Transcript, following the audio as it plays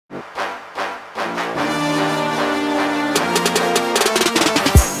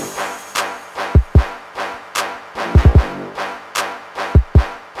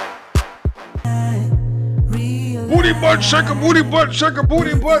butt, shake a booty butt, shake a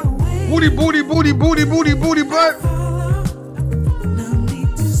booty butt. Booty, booty, booty, booty, booty, booty butt.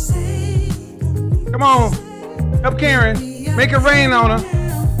 Come on. Help Karen. Make it rain on her.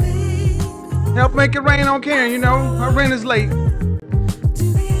 Help make it rain on Karen, you know. Her rent is late.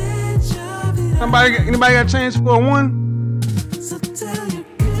 Anybody got change for a 1?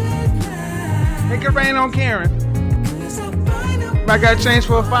 Make it rain on Karen. Anybody got change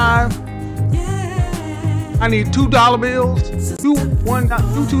for a 5? I need $2 bills. Two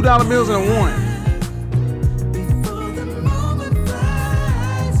 $2 bills and a 1.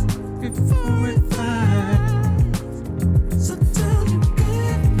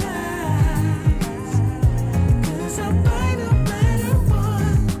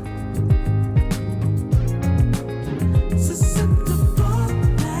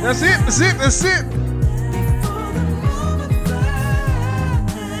 That's it, that's it, that's it.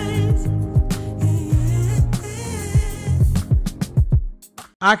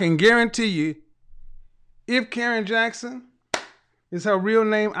 I can guarantee you, if Karen Jackson is her real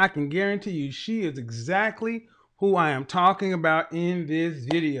name, I can guarantee you she is exactly who I am talking about in this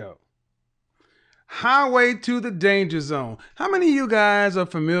video. Highway to the Danger Zone. How many of you guys are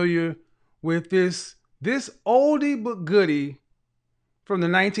familiar with this oldie but goodie from the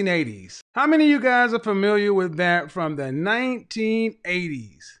 1980s? How many of you guys are familiar with that from the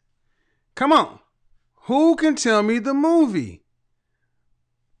 1980s? Come on. Who can tell me the movie?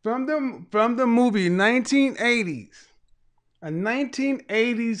 From the movie 1980s. A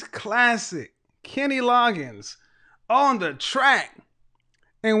 1980s classic. Kenny Loggins on the track.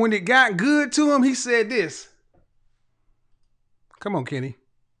 And when it got good to him, he said this. Come on, Kenny.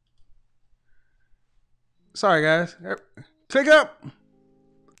 Sorry, guys. Click up.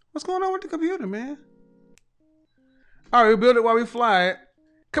 What's going on with the computer, man? All right, we'll build it while we fly it.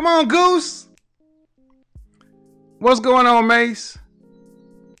 Come on, Goose. What's going on, Mace?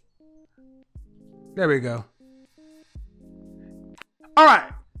 There we go. All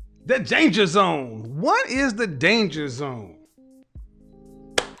right, the Danger Zone. What is the Danger Zone?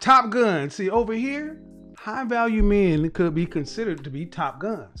 Top Gun. See, over here, high-value men could be considered to be Top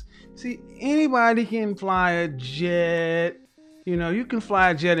Guns. See, anybody can fly a jet. You know, you can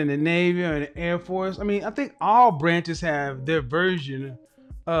fly a jet in the Navy or in the Air Force. I mean, I think all branches have their version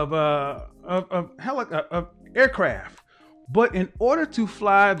of aircraft. But in order to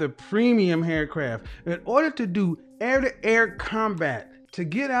fly the premium aircraft, in order to do air-to-air combat, to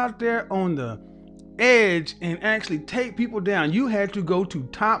get out there on the edge and actually take people down, you had to go to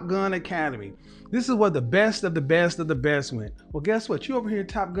Top Gun Academy. This is where the best of the best of the best went. Well, guess what? You over here at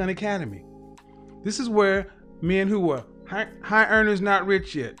Top Gun Academy. This is where men who were high earners, not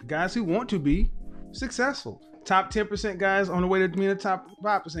rich yet, guys who want to be successful, top 10% guys on the way to being a top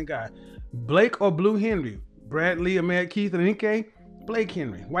 5% guy. Blake or Blue Henry, Brad Lee, Ahmed, Keith, and Nke. Blake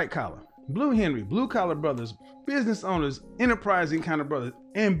Henry, white collar. Blue Henry, blue collar brothers, business owners, enterprising kind of brothers,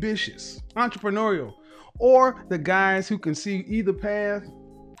 ambitious, entrepreneurial, or the guys who can see either path.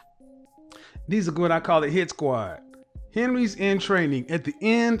 These are what I call the hit squad. Henry's in training. At the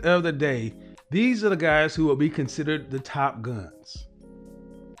end of the day, these are the guys who will be considered the top guns.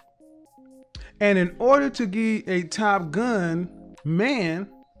 And in order to be a top gun man,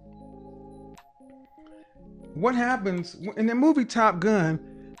 what happens in the movie Top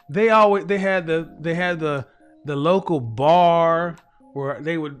Gun? They had the local bar where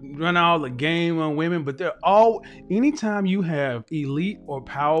they would run all the game on women, but anytime you have elite or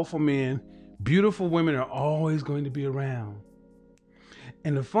powerful men, beautiful women are always going to be around.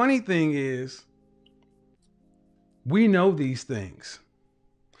 And the funny thing is, we know these things,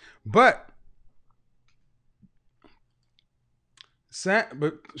 but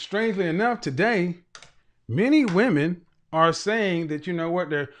strangely enough, today, many women are saying that, you know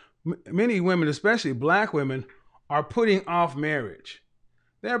what, many women, especially black women, are putting off marriage.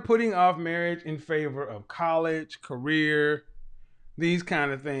 They're putting off marriage in favor of college, career, these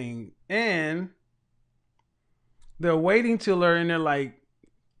kind of things. And they're waiting till they're in their like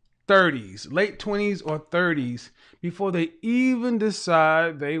 30s, late 20s or 30s, before they even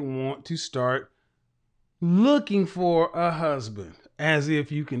decide they want to start looking for a husband, as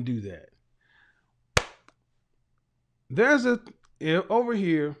if you can do that. Over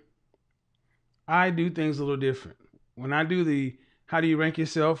here, I do things a little different. When I do how do you rank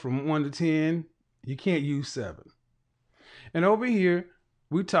yourself from 1 to 10, you can't use 7. And over here,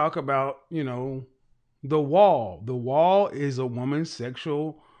 we talk about, the wall. The wall is a woman's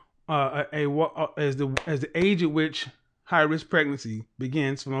sexual, as the age at which high risk pregnancy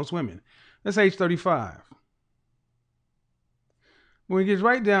begins for most women. That's age 35. When it gets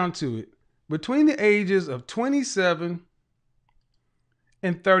right down to it, between the ages of 27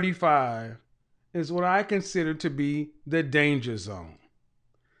 and 35 is what I consider to be the danger zone.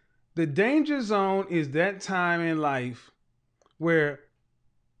 The danger zone is that time in life where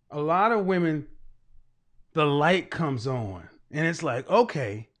a lot of women, the light comes on and it's like,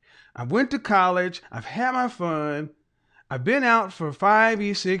 okay, I went to college, I've had my fun, I've been out for 5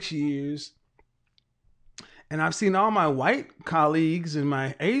 years, 6 years, and I've seen all my white colleagues and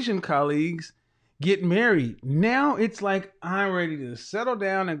my Asian colleagues get married. Now it's like I'm ready to settle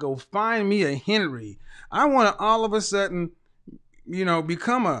down and go find me a Henry. I want to all of a sudden,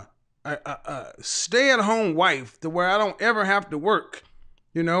 become a stay-at-home wife to where I don't ever have to work,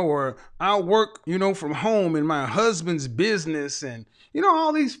 or I'll work, from home in my husband's business and,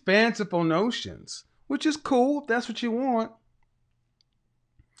 all these fanciful notions, which is cool if that's what you want.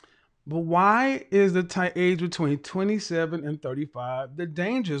 But why is the age between 27 and 35 the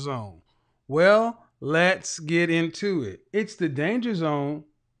danger zone? Well, let's get into it. It's the danger zone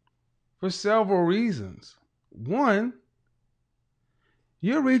for several reasons. One,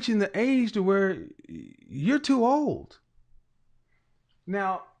 you're reaching the age to where you're too old.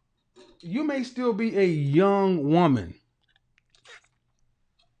 Now, you may still be a young woman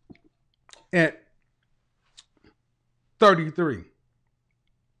at 33.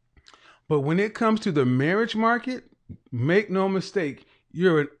 But when it comes to the marriage market, make no mistake,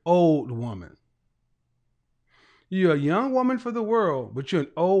 you're an old woman. You're a young woman for the world, but you're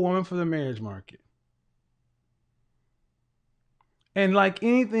an old woman for the marriage market. And like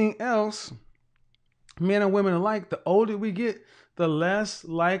anything else, men and women alike, the older we get, the less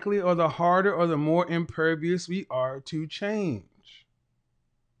likely or the harder or the more impervious we are to change.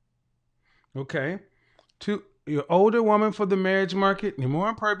 Okay? You're older woman for the marriage market, you're more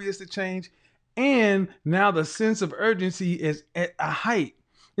impervious to change, and now the sense of urgency is at a height.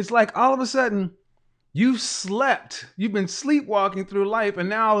 It's like all of a sudden, you've been sleepwalking through life, and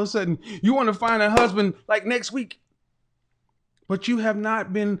now all of a sudden, you want to find a husband like next week. But you have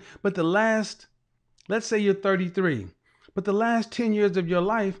not been, let's say you're 33, but the last 10 years of your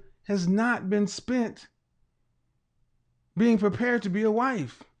life has not been spent being prepared to be a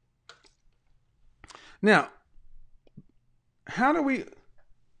wife. Now, how do we,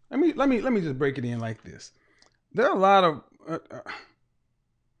 let me just break it in like this. There are a lot of,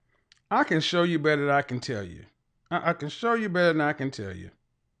 I can show you better than I can tell you. I can show you better than I can tell you.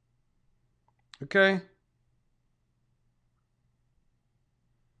 Okay?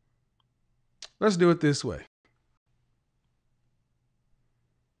 Let's do it this way.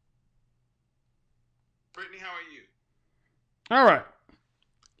 Brittany, how are you? All right.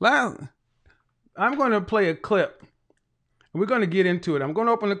 I'm going to play a clip. We're going to get into it. I'm going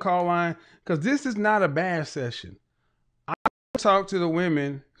to open the call line because this is not a bad session. I talk to the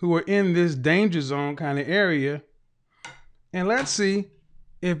women who are in this danger zone kind of area, and let's see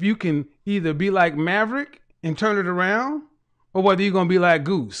if you can either be like Maverick and turn it around, or whether you're going to be like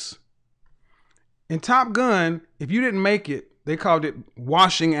Goose. In Top Gun, if you didn't make it, they called it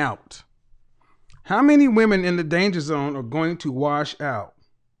washing out. How many women in the danger zone are going to wash out?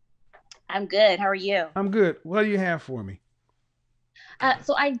 I'm good. How are you? I'm good. What do you have for me?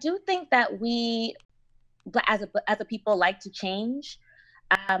 So I do think that we, as a people, like to change.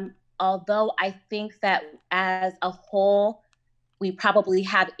 Although I think that as a whole, we probably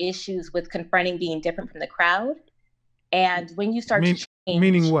have issues with confronting being different from the crowd. And when you start to change,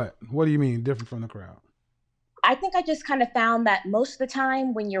 meaning what? What do you mean different from the crowd? I think I just kind of found that most of the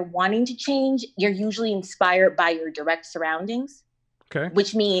time when you're wanting to change, you're usually inspired by your direct surroundings. Okay.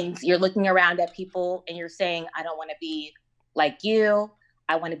 Which means you're looking around at people and you're saying, I don't want to be like you.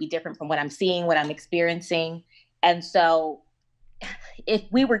 I want to be different from what I'm seeing, what I'm experiencing. And so if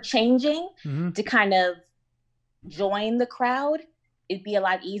we were changing to kind of join the crowd, it'd be a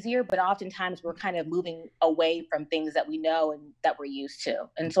lot easier. But oftentimes we're kind of moving away from things that we know and that we're used to.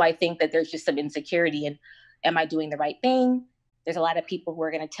 And so I think that there's just some insecurity in, am I doing the right thing? There's a lot of people who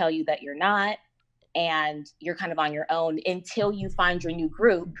are going to tell you that you're not. And you're kind of on your own until you find your new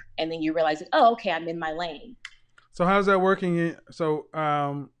group. And then you realize, oh, okay, I'm in my lane. So how's that working? So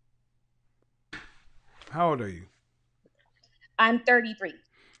how old are you? I'm 33.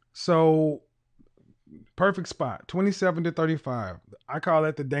 So perfect spot, 27 to 35. I call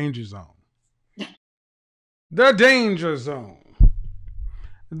that the danger zone. The danger zone.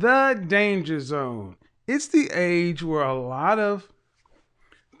 The danger zone. It's the age where a lot of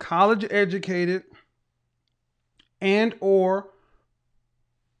college educated and or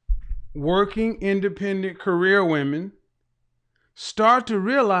working independent career women start to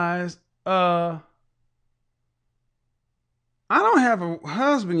realize, I don't have a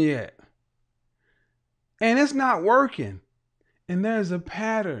husband yet, and it's not working. And there's a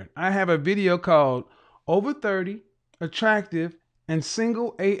pattern. I have a video called Over 30, Attractive, and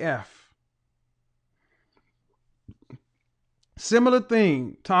Single AF. Similar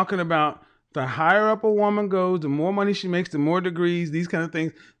thing, talking about the higher up a woman goes, the more money she makes, the more degrees, these kind of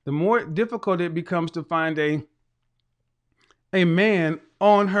things, the more difficult it becomes to find a man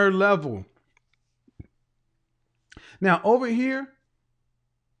on her level. Now, over here,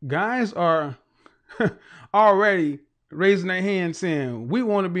 guys are already raising their hand saying, we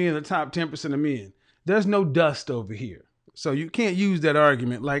want to be in the top 10% of men. There's no dust over here. So you can't use that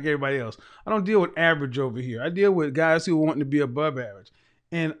argument like everybody else. I don't deal with average over here. I deal with guys who want to be above average.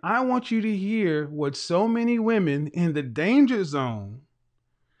 And I want you to hear what so many women in the danger zone.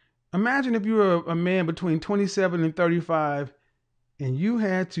 Imagine if you were a man between 27 and 35 and you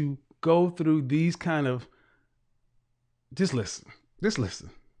had to go through these kind of, just listen.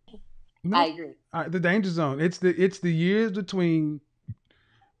 No, I agree. the danger zone. It's the years between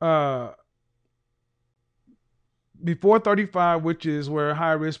before 35, which is where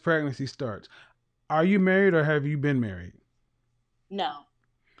high risk pregnancy starts. Are you married or have you been married? No.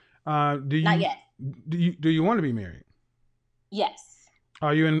 Not yet. Do you want to be married? Yes.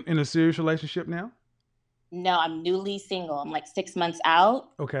 Are you in a serious relationship now? No, I'm newly single. I'm like 6 months out.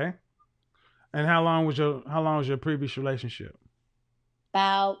 Okay. And how long was your previous relationship?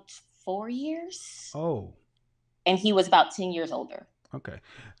 About 4 years. Oh. And he was about 10 years older. Okay.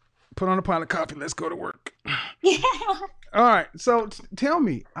 Put on a pot of coffee. Let's go to work. Yeah. All right. So tell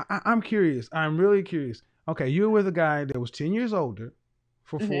me, I'm curious. I'm really curious. Okay. You were with a guy that was 10 years older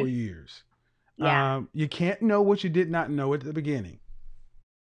for 4 years. Yeah. You can't know what you did not know at the beginning.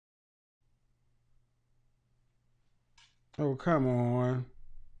 Oh, come on.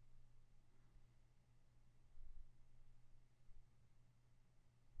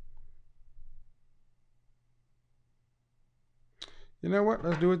 You know what?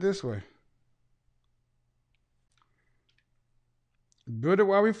 Let's do it this way. Build it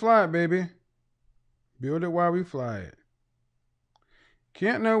while we fly it, baby. Build it while we fly it.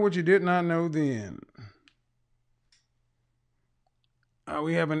 Can't know what you did not know then.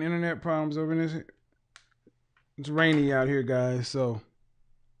 We having internet problems over this. It's rainy out here, guys. So,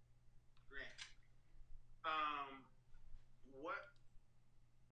 what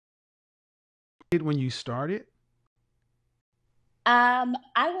did when you started?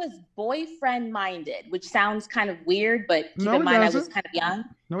 I was boyfriend minded, which sounds kind of weird, but keep in mind I was kind of young.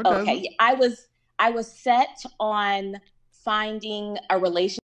 No, it doesn't. I was set on finding a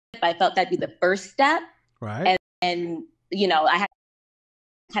relationship. I felt that'd be the first step. Right. And you know, I had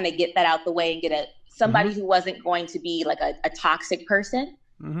to kind of get that out the way and get somebody who wasn't going to be like a toxic person.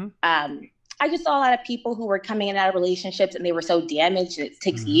 I just saw a lot of people who were coming in and out of relationships and they were so damaged and it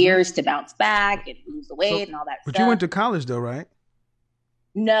takes years to bounce back and lose the weight and all that stuff. But you went to college though, right?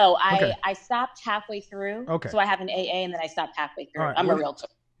 No, I stopped halfway through. Okay. So I have an AA and then I stopped halfway through. Right. I'm a realtor.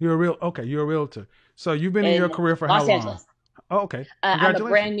 You're a realtor. So you've been in your career for how long? Los Angeles. Oh, okay. I'm a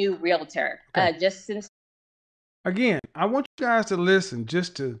brand new realtor. Okay. Just since. Again, I want you guys to listen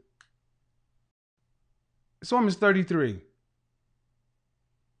just to. This woman's 33.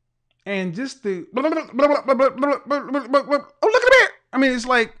 And just the. Oh, look at it. I mean, it's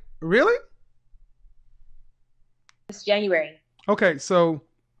like, really? It's January. Okay, so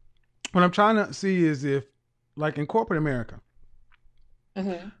what I'm trying to see is if, like in corporate America,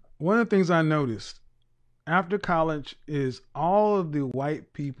 one of the things I noticed after college is all of the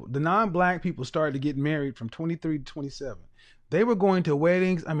white people, the non-black people started to get married from 23 to 27. They were going to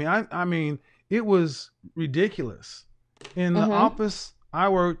weddings. I mean, it was ridiculous. In the office I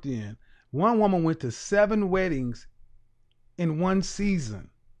worked in, one woman went to 7 weddings in one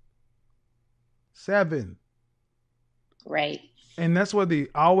season. 7. Right. And that's why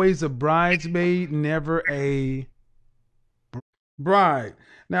always a bridesmaid, never a bride.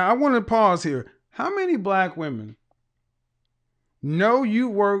 Now, I want to pause here. How many black women know you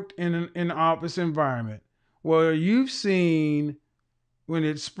worked in an office environment where you've seen, when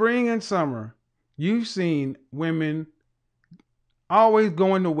it's spring and summer, you've seen women always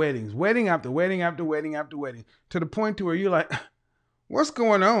going to weddings, wedding after wedding after wedding after wedding, to the point to where you're like, what's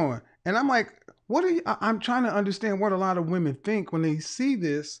going on? And I'm like, I'm trying to understand what a lot of women think when they see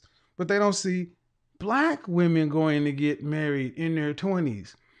this, but they don't see black women going to get married in their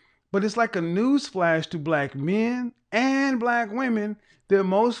 20s. But it's like a news flash to black men and black women that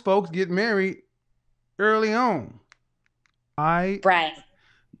most folks get married early on. Right.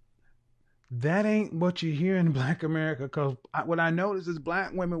 That ain't what you hear in Black America, because what I noticed is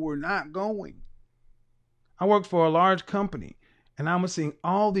black women were not going. I worked for a large company, and I was seeing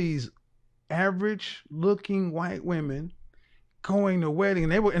all these average looking white women going to wedding,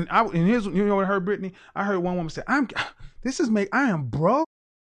 and they were, and here's, you know what I heard, Brittany? I heard one woman say, I am broke.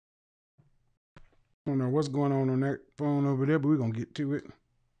 I don't know what's going on that phone over there, but we're gonna get to it.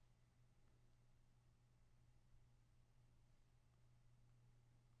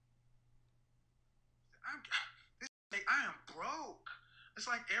 I am broke. It's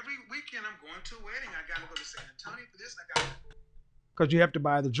like every weekend I'm going to a wedding. I gotta go to San Antonio for this, and I got, because you have to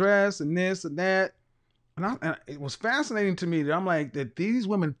buy the dress and this and that. And it was fascinating to me that I'm like, that these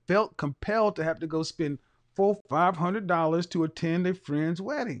women felt compelled to have to go spend $400-500 to attend a friend's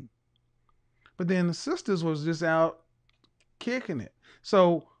wedding. But then the sisters was just out kicking it.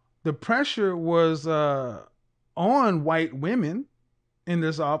 So the pressure was on white women in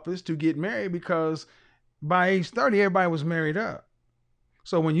this office to get married, because by age 30, everybody was married up.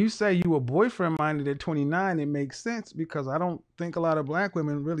 So when you say you were boyfriend minded at 29, it makes sense, because I don't think a lot of black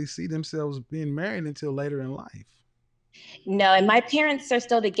women really see themselves being married until later in life. No, and my parents are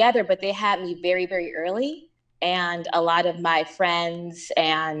still together, but they had me very, very early. And a lot of my friends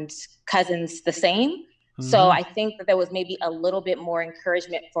and cousins the same. Mm-hmm. So I think that there was maybe a little bit more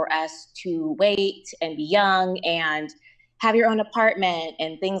encouragement for us to wait and be young and have your own apartment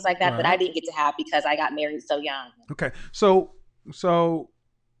and things like that, right, that I didn't get to have because I got married so young. Okay. So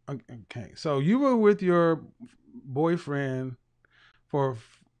you were with your boyfriend for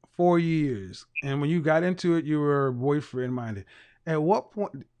 4 years, and when you got into it, you were boyfriend minded. At what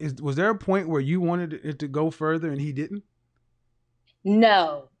point was there a point where you wanted it to go further and he didn't?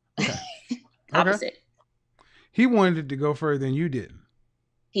 No. Okay. Opposite. Okay. He wanted it to go further and you didn't.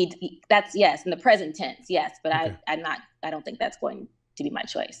 That's yes, in the present tense, yes, but okay. I don't think that's going to be my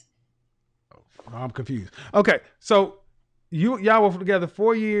choice. Oh, I'm confused. Okay, so y'all were together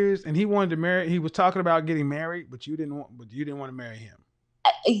 4 years, and he wanted to marry. He was talking about getting married, but you didn't want to marry him.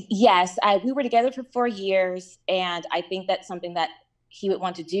 Yes, we were together for 4 years, and I think that's something that he would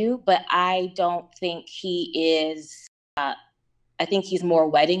want to do, but I don't think he is. I think he's more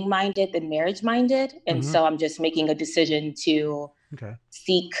wedding minded than marriage minded, and so I'm just making a decision to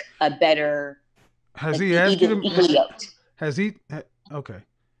seek a better. Has he asked you to? Has he? Okay.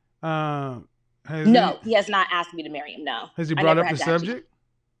 He has not asked me to marry him. No. Has he brought up the subject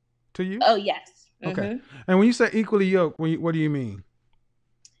to you? Oh yes. Okay. Mm-hmm. And when you say equally yoked, what do you mean?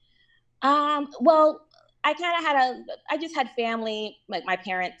 Well, I just had family, like my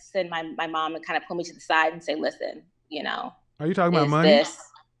parents and my mom, would kind of pull me to the side and say, listen, you know. Are you talking about money?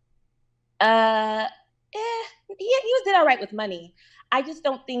 Yeah, he did all right with money. I just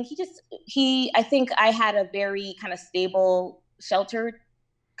don't think I think I had a very kind of stable, sheltered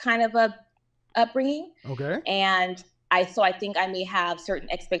kind of a upbringing. Okay. And I think I may have certain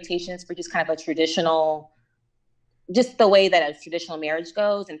expectations for just kind of a traditional, just the way that a traditional marriage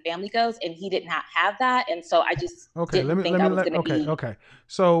goes and family goes, and he did not have that, and so I just didn't think I was going to be. Okay.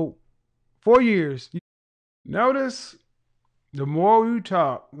 So 4 years. Notice the more you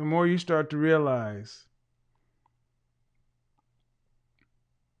talk, the more you start to realize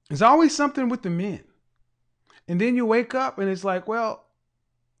there's always something with the men, and then you wake up and it's like, well,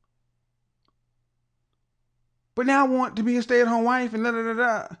 but now I want to be a stay-at-home wife and da da da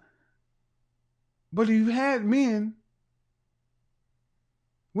da. But if you had men,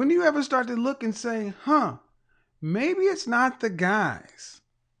 when do you ever start to look and say, maybe it's not the guys?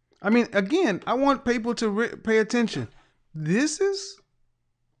 I mean, again, I want people to pay attention. This is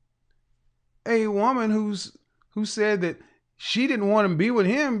a woman who said that she didn't want to be with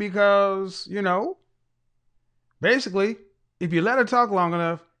him because, basically, if you let her talk long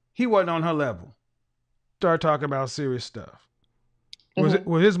enough, he wasn't on her level. Start talking about serious stuff. Mm-hmm.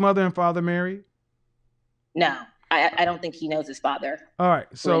 Was his mother and father married? No, I don't think he knows his father. All right.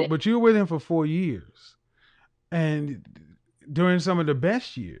 So, but you were with him for 4 years, and during some of the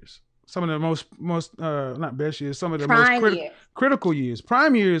best years, some of the most not best years, some of the most critical years.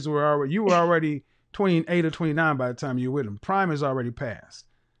 Prime years you were already 28 or 29 by the time you were with him. Prime is already passed.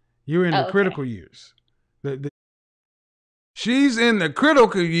 You're in the critical years. She's in the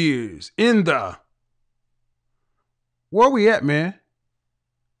critical years. Where we at, man?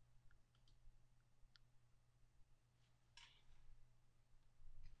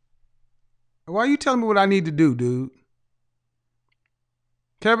 Why are you telling me what I need to do, dude?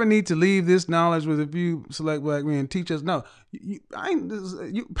 Kevin needs to leave this knowledge with a few select black men. Teach us. No, you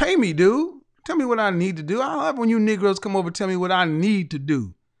pay me, dude. Tell me what I need to do. I love when you Negroes come over and tell me what I need to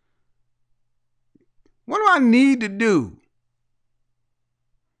do. What do I need to do?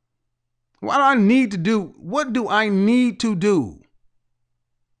 What do I need to do? What do I need to do?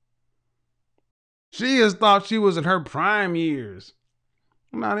 She has thought she was in her prime years.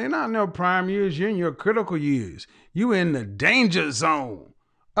 No, they're not in your prime years. You're in your critical years. You in the danger zone.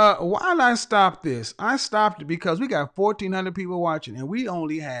 Why did I stop this? I stopped it because we got 1,400 people watching, and we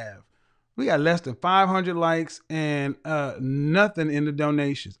got less than 500 likes and nothing in the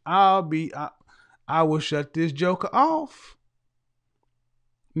donations. I will shut this joker off.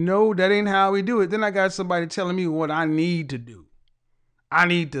 No, that ain't how we do it. Then I got somebody telling me what I need to do. I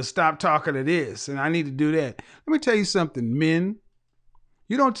need to stop talking to this and I need to do that. Let me tell you something, men.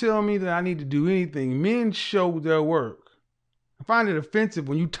 You don't tell me that I need to do anything. Men show their work. I find it offensive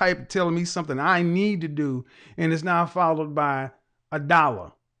when you type telling me something I need to do and it's now followed by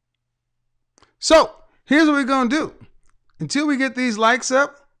 $1. So here's what we're going to do. Until we get these likes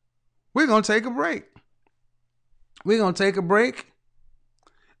up, we're going to take a break. We're going to take a break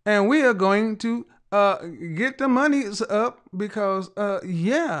and we are going to get the monies up because,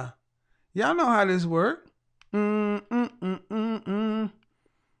 yeah, y'all know how this works. Where's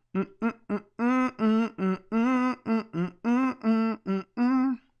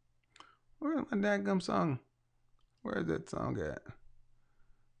my dadgum song? Where's that song at?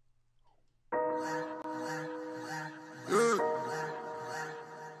 Yeah.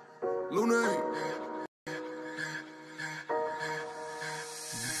 Luna.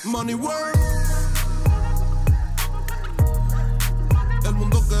 Money work. El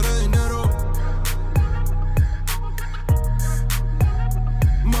mundo quiere dinero.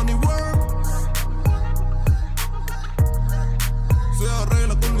 Money work. Se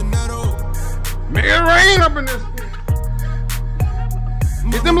arregla con dinero. Make it rain up in this.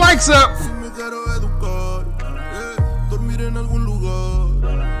 Get them likes up. Si me quiero educar, dormir en algún lugar,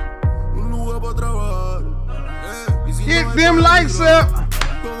 un lugar para trabajar. Si Get no them likes up.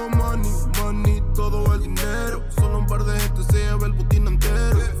 Todo money, money, todo el dinero. Solo un par de gente se lleva el botín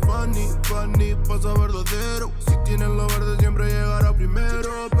entero. Funny, funny, pasa verdadero. Si tienen lo verde siempre llegará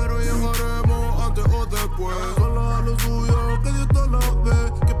primero. Pero llegaremos antes o después. Solo a lo suyo, que Dios te la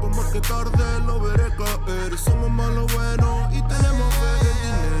ve. Que por más que tarde lo veré caer. Somos malos buenos y tenemos fe. El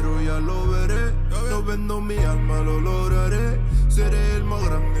dinero ya lo veré. No vendo mi alma, lo lograré. Seré el más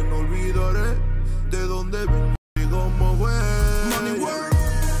grande, no olvidaré de dónde vengo y cómo fue. Money work.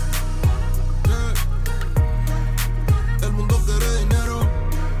 El mundo quiere dinero.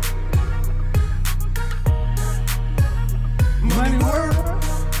 Money work.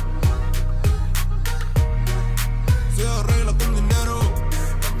 Se arregla con dinero.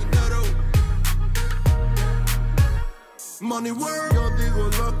 Money work. Yo digo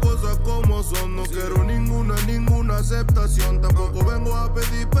las cosas como son. No quiero ninguna aceptación. Tampoco vengo a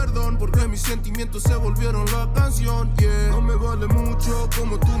pedir perdón porque mis sentimientos se volvieron la canción. Yeah. No me vale mucho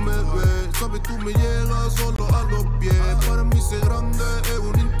como tú me ves. Sabes, tú me llegas solo a los pies. Para mí ser grande es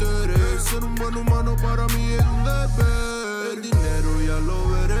un interés. Ser un buen humano para mí es un deber. El dinero ya lo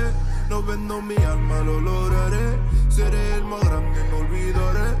veré. No vendo mi alma, lo lograré. Seré el más grande, no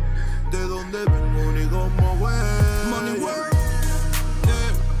olvidaré de dónde vengo ni cómo voy. Money work.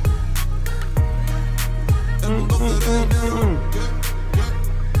 Yeah. El mundo quiere dinero. Yeah.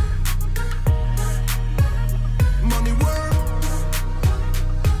 Money work.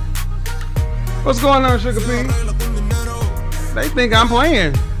 What's going on, Sugar P? They think I'm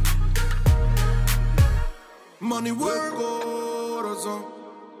playing. Money work. Corazón,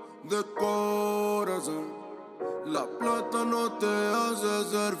 de corazón. La plata no te hace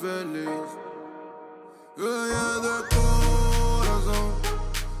ser feliz. Yeah, de corazón,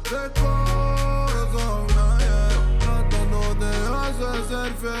 de corazón. La plata no te hace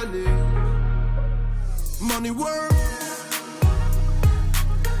ser feliz. Money work.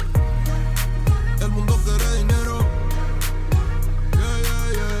 El mundo quiere dinero. Yeah, yeah,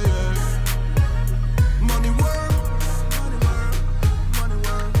 yeah, yeah. Money work. Money work. Money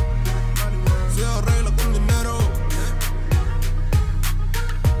work. Money work. Se arregla con dinero.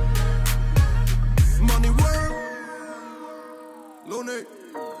 Money work. Looney.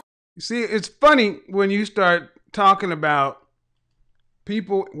 You see, it's funny when you start talking about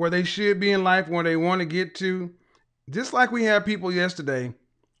people where they should be in life, where they want to get to. Just like we had people yesterday,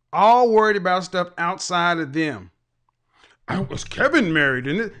 all worried about stuff outside of them. Was Kevin married?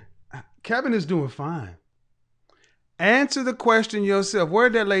 And Kevin is doing fine. Answer the question yourself.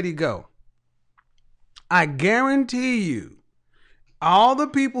 Where'd that lady go? I guarantee you, all the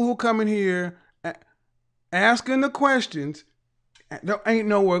people who come in here asking the questions, there ain't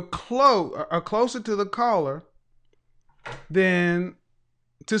nowhere close or closer to the caller than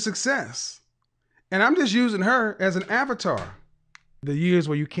to success. And I'm just using her as an avatar. The years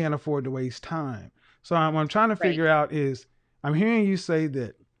where you can't afford to waste time. So what I'm trying to figure out is, I'm hearing you say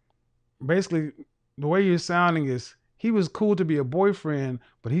that basically the way you're sounding is he was cool to be a boyfriend,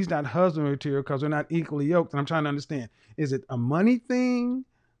 but he's not husband material because they're not equally yoked. And I'm trying to understand, is it a money thing?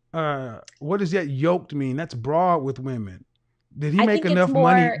 What does that yoked mean? That's broad with women. Did he make enough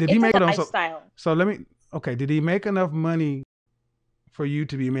money? Did he make a lifestyle? So let me, okay, did he make enough money for you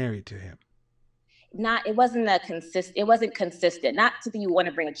to be married to him? It wasn't consistent. Not something you want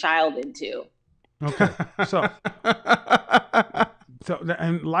to bring a child into. Okay. So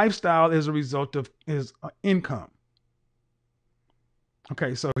and lifestyle is a result of his income.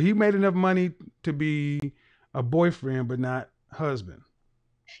 Okay, so he made enough money to be a boyfriend, but not husband.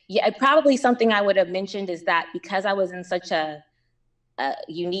 Yeah, probably something I would have mentioned is that because I was in such a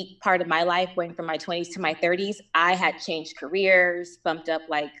unique part of my life, going from my 20s to my 30s, I had changed careers, bumped up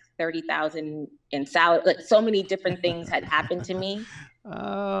like 30,000 in salary. Like so many different things had happened to me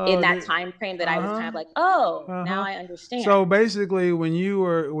in that time frame that I was kind of like, now I understand. So basically, when you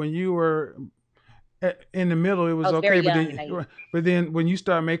were in the middle, it was okay, but then when you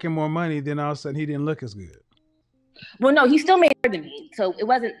start making more money, then all of a sudden he didn't look as good. Well, no, he still made more than me. So it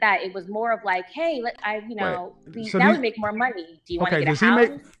wasn't that. It was more of like, hey, now we make more money. Do you want to get a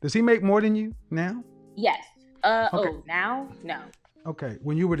house? Does he make more than you now? Yes. Now? No. Okay.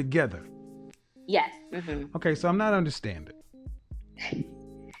 When you were together? Yes. Mm-hmm. Okay, so I'm not understanding.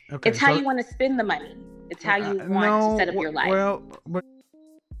 Okay, it's how you want to spend the money. It's how you want to set up your life. Well, but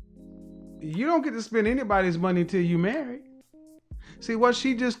you don't get to spend anybody's money till you marry. See, what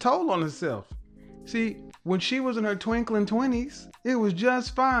she just told on herself. See, when she was in her twinkling 20s, it was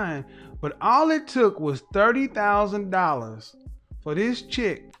just fine. But all it took was $30,000 for this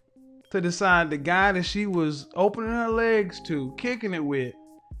chick to decide the guy that she was opening her legs to, kicking it with,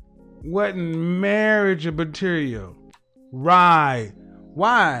 wasn't marriage material. Right.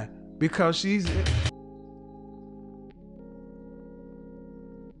 Why? Because she's...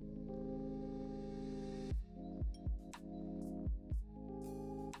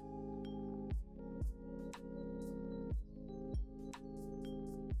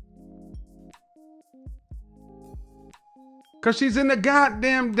 Because she's in the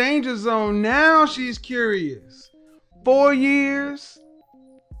goddamn danger zone. Now she's curious. 4 years,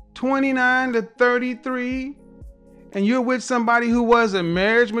 29 to 33, and you're with somebody who wasn't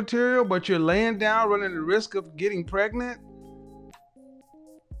marriage material, but you're laying down running the risk of getting pregnant.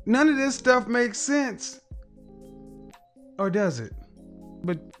 None of this stuff makes sense. Or does it?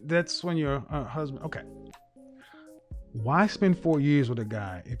 But that's when your husband... Okay. Why spend 4 years with a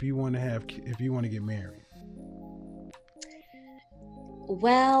guy if you want to get married?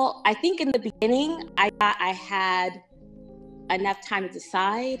 Well, I think in the beginning, I had enough time to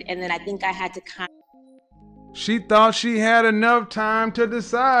decide. And then I think I had to She thought she had enough time to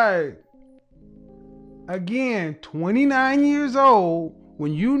decide. Again, 29 years old,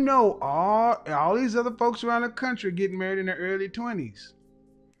 when you know all these other folks around the country getting married in their early 20s.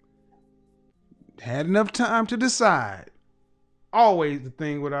 Had enough time to decide. Always the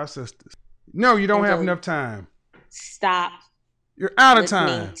thing with our sisters. No, you don't have enough time. Stop. You're out of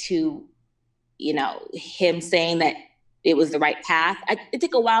time. To, him saying that it was the right path. It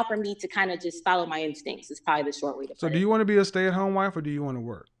took a while for me to kind of just follow my instincts. It's probably the short way to put it. So do you want to be a stay-at-home wife or do you want to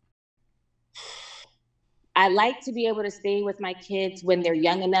work? I like to be able to stay with my kids when they're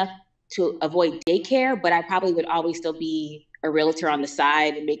young enough to avoid daycare, but I probably would always still be a realtor on the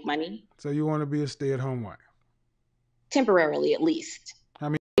side and make money. So you want to be a stay-at-home wife? Temporarily, at least.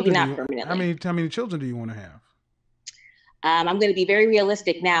 Maybe not permanently. How many children do you want to have? I'm going to be very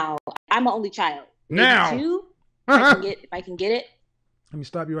realistic now. I'm an only child. Maybe now, 2, if I can get it. Let me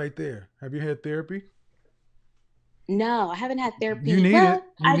stop you right there. Have you had therapy? No, I haven't had therapy. You need it.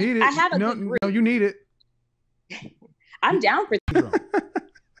 I have a good group. No, you need it. I'm down for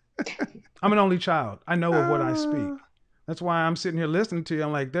I'm an only child. I know of what I speak. That's why I'm sitting here listening to you.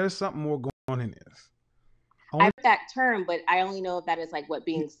 I'm like, there's something more going on in this. I have that term, but I only know if that is like what,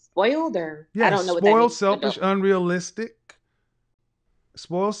 being spoiled, or yes, I don't know what that means. Spoiled, selfish, unrealistic.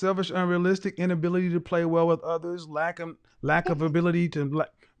 Spoiled, selfish, unrealistic, inability to play well with others, lack of ability to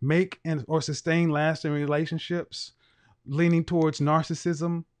make or sustain lasting relationships, leaning towards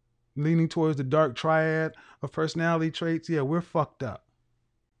narcissism, leaning towards the dark triad of personality traits. Yeah, we're fucked up.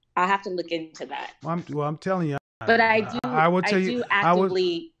 I'll have to look into that. I'm telling you. But I will tell you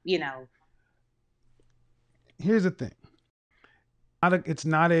actively, Here's the thing. It's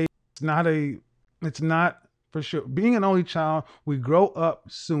not for sure. Being an only child, we grow up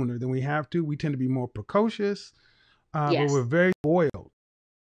sooner than we have to. We tend to be more precocious, but we're very spoiled.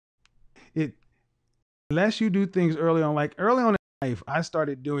 Unless you do things early on, like early on in life, I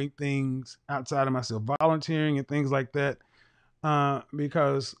started doing things outside of myself, volunteering and things like that,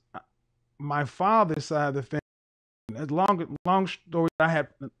 because my father's side of the family Long story, I had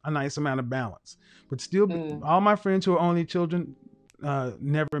a nice amount of balance. But still, all my friends who are only children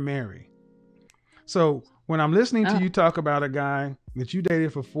never marry. So when I'm listening to you talk about a guy that you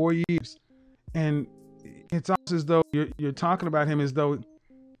dated for 4 years, and it's almost as though you're talking about him as though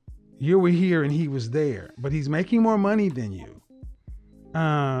you were here and he was there, but he's making more money than you.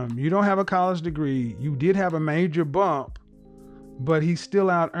 You don't have a college degree. You did have a major bump, but he's still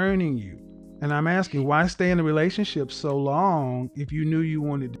out earning you. And I'm asking, why stay in a relationship so long if you knew you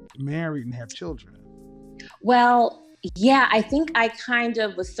wanted to get married and have children? Well, yeah, I think I kind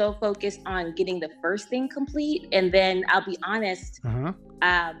of was so focused on getting the first thing complete. And then I'll be honest,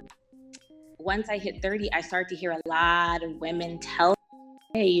 once I hit 30, I started to hear a lot of women tell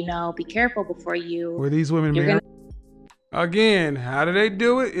me, hey, be careful before you... Were these women married? Again, how do they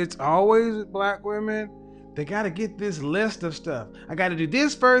do it? It's always Black women. They got to get this list of stuff. I got to do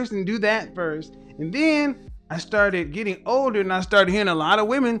this first and do that first. And then I started getting older and I started hearing a lot of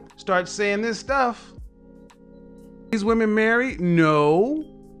women start saying this stuff. These women married? No.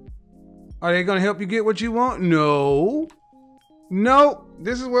 Are they going to help you get what you want? No. No.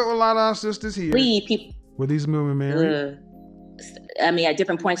 This is what a lot of our sisters hear. Were these women married? I mean, at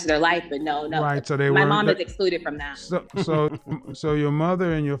different points of their life, but no. Right. So my mom is excluded from that. So your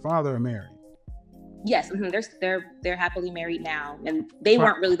mother and your father are married? Yes, they're happily married now, and they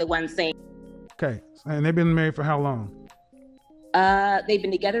weren't really the ones saying. Okay, and they've been married for how long? They've been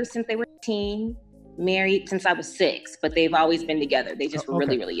together since they were 18, married since I was 6, but they've always been together. They just were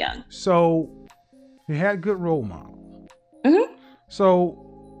really, really young. So you had good role model. Mm-hmm.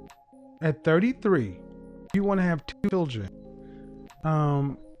 So at 33, you want to have 2 children.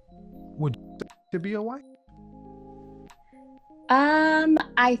 Would you to be a wife?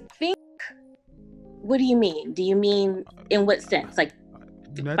 I think. What do you mean? Do you mean in what sense? Like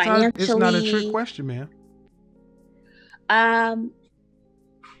financially? It's not a trick question, man.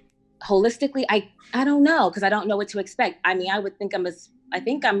 Holistically, I don't know, because I don't know what to expect. I mean, I think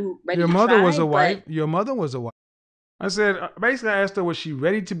I'm ready. Your to mother try, was a wife. Your mother was a wife. I said, basically, I asked her, was she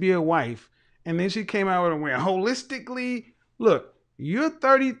ready to be a wife? And then she came out with a way. Holistically, look, you're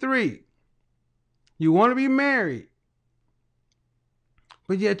 33. You want to be married,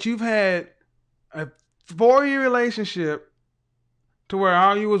 but yet you've had a 4-year relationship to where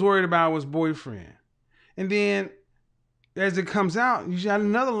all you was worried about was boyfriend. And then as it comes out, you got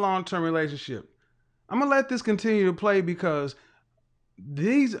another long-term relationship. I'm going to let this continue to play because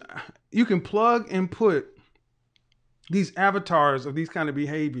you can plug and put these avatars of these kind of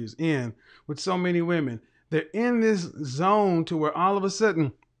behaviors in with so many women. They're in this zone to where all of a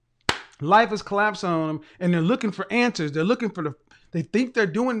sudden life has collapsed on them and they're looking for answers. They're looking for they think they're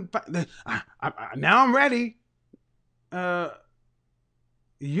doing, now I'm ready. You're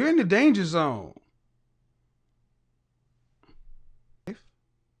in the danger zone.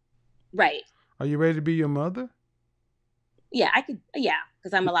 Right. Are you ready to be your mother? Yeah, I could. Yeah,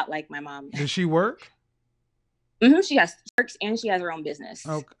 because I'm a lot like my mom. Does she work? Mm-hmm. She works and she has her own business.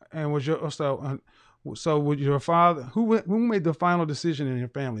 Okay. And was with your father, who made the final decision in your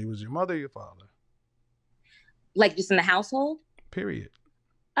family? Was your mother or your father? Like just in the household? Period.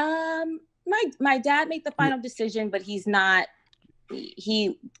 My dad made the final decision, but he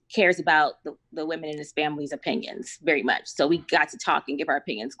cares about the women in his family's opinions very much. So we got to talk and give our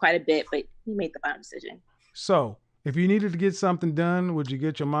opinions quite a bit, but he made the final decision. So if you needed to get something done, would you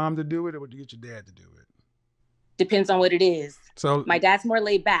get your mom to do it or would you get your dad to do it? Depends on what it is. So my dad's more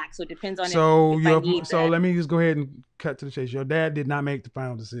laid back, so it depends on let me just go ahead and cut to the chase. Your dad did not make the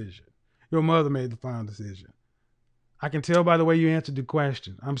final decision. Your mother made the final decision. I can tell by the way you answered the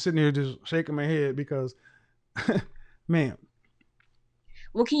question. I'm sitting here just shaking my head because, man.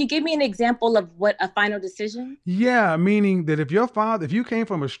 Well, can you give me an example of what a final decision? Yeah, meaning that if you came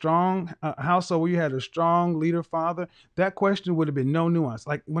from a strong household where you had a strong leader father, that question would have been no nuance.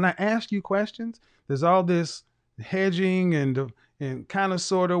 Like when I ask you questions, there's all this hedging and kind of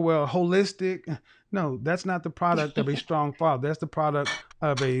sort of holistic. No, that's not the product of a strong father. That's the product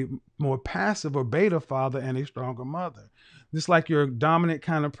of a more passive or beta father and a stronger mother. Just like your dominant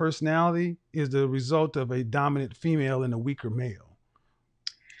kind of personality is the result of a dominant female and a weaker male.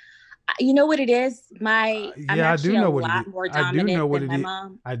 You know what it is? I'm actually a lot more dominant than my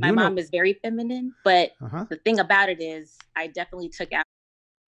mom. My mom is very feminine, but the thing about it is I definitely took out.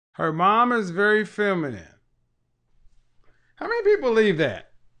 Her mom is very feminine. How many people believe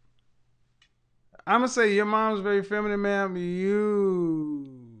that? I'm going to say your mom's very feminine, ma'am.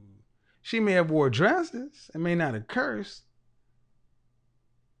 She may have wore dresses and may not have cursed.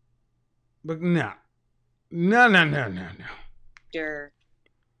 But no.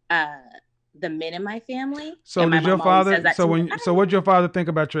 the men in my family. So and my did your mom always father? says that So to me. when so what did your father think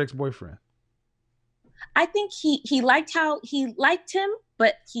about your ex-boyfriend? I think he liked him,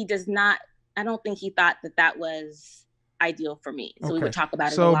 but he does not. I don't think he thought that was ideal for me. So we would talk about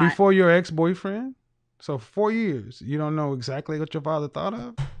it a So lot. before your ex-boyfriend, so 4 years, you don't know exactly what your father thought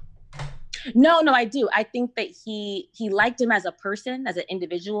of? No, I do. I think that he liked him as a person, as an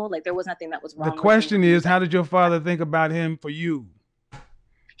individual. Like there was nothing that was wrong. The question is, how did your father think about him for you?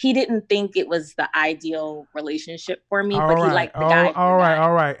 He didn't think it was the ideal relationship for me, but he liked the guy. All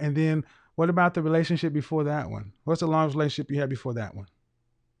right. And then what about the relationship before that one? What's the longest relationship you had before that one?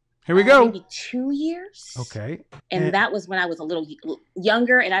 Here we go. Maybe 2 years. Okay. And that was when I was a little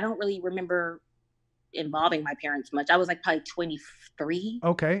younger, and I don't really remember involving my parents much. I was like probably 23.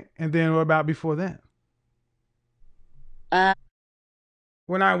 Okay. And then what about before that?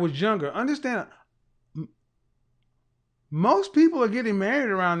 When I was younger. Understand, most people are getting married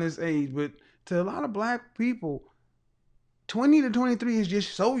around this age, but to a lot of black people, 20 to 23 is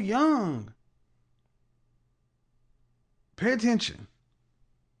just so young. Pay attention.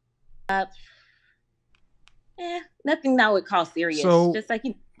 Nothing that I would call serious. So, just like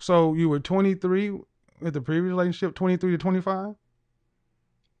so you were 23 with the previous relationship, 23 to 25?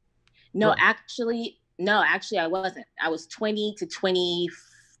 No, actually, I wasn't. I was 20 to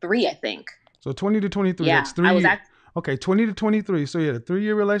 23, I think. So 20 to 23. Yeah, that's 3 years. Okay, 20 to 23. So you had a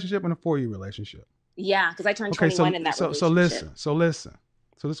 3-year relationship and a 4-year relationship. Yeah, because I turned 21 in that relationship. So listen.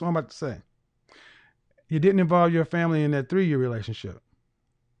 So this is what I'm about to say. You didn't involve your family in that 3-year relationship.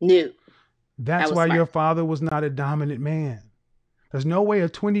 No. That's why your father was not a dominant man. There's no way a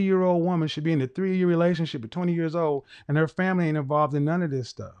 20-year-old woman should be in a 3-year relationship at 20 years old and her family ain't involved in none of this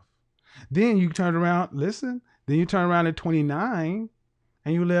stuff. Then you turn around, then you turn around at 29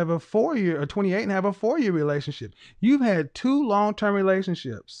 and you live a 4-year or 28 and have a 4-year relationship. You've had 2 long-term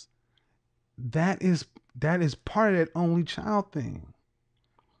relationships. That is part of that only child thing.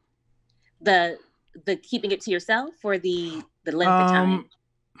 The keeping it to yourself or the length of time?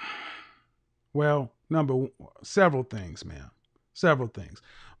 Well, several things, ma'am. Several things.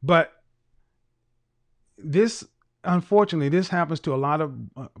 But unfortunately, this happens to a lot of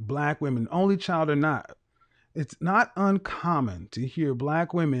black women, only child or not. It's not uncommon to hear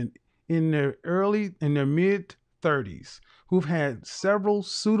black women in their mid 30s who've had several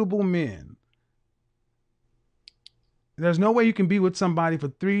suitable men. There's no way you can be with somebody for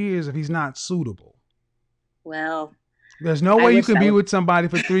 3 years if he's not suitable. Well, there's no way you can be with somebody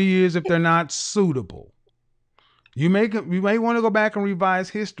for 3 years if they're not suitable. You may want to go back and revise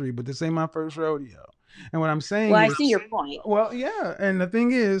history, but this ain't my first rodeo. And what I'm saying I see your point. Well, yeah. And the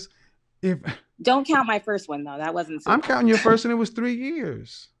thing is, don't count my first one though. That wasn't suitable. I'm counting your first and it was 3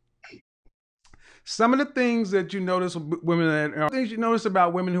 years. Some of the things that you notice about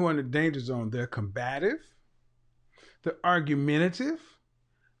women who are in the danger zone, they're combative, they're argumentative,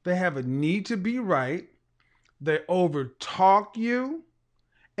 they have a need to be right, they overtalk you,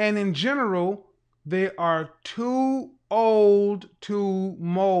 and in general, they are too old to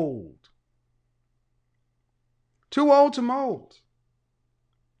mold. Too old to mold.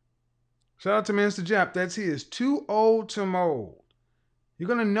 Shout out to Mr. Jap. That's his. Too old to mold. You're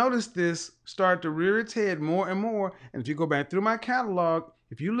going to notice this start to rear its head more and more. And if you go back through my catalog,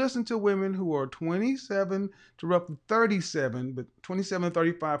 if you listen to women who are 27 to roughly 37, but 27 to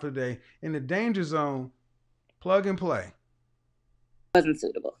 35 for the day, in the danger zone, plug and play. Wasn't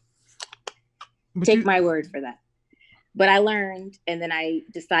suitable. Take my word for that. But I learned, and then I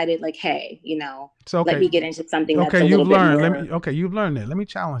decided, like, hey, let me get into something that's a little bit more. You've learned that. Let me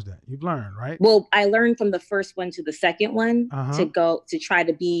challenge that. You've learned, right? Well, I learned from the first one to the second one to try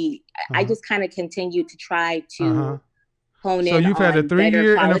to be. I just kind of continued to try to hone in. So you've had a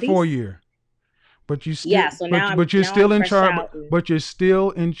 3-year and a 4-year, but you still, So now but you're still in charge. But you're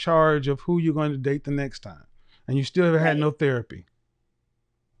still in charge of who you're going to date the next time, and you still have had no therapy.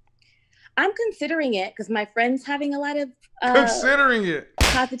 I'm considering it because my friend's having a lot of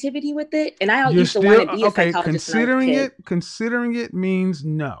positivity with it, and I used to want to be a psychologist. Considering it means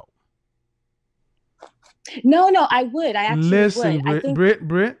no. No, I would. I actually would.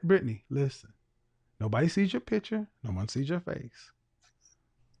 Brittany, listen. Nobody sees your picture. No one sees your face.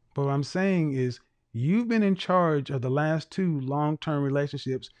 But what I'm saying is, you've been in charge of the last 2 long-term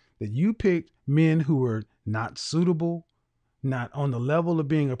relationships that you picked men who were not suitable, not on the level of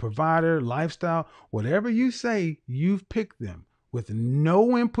being a provider, lifestyle, whatever you say, you've picked them with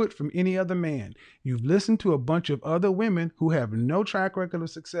no input from any other man. You've listened to a bunch of other women who have no track record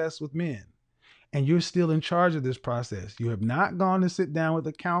of success with men, and you're still in charge of this process. You have not gone to sit down with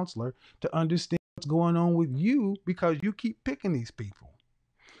a counselor to understand what's going on with you because you keep picking these people.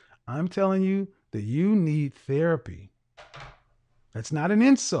 I'm telling you that you need therapy. That's not an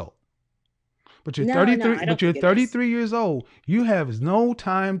insult. But you're 33. But you're 33 years old. You have no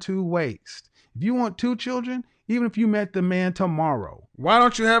time to waste. If you want 2 children, even if you met the man tomorrow, why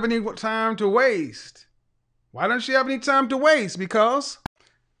don't you have any time to waste? Why don't she have any time to waste? Because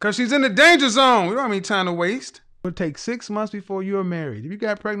she's in the danger zone. We don't have any time to waste. It would take 6 months before you're married. If you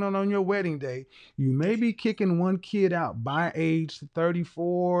got pregnant on your wedding day, you may be kicking one kid out by age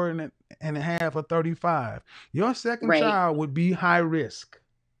 34 and a half or 35. Your second child would be high risk.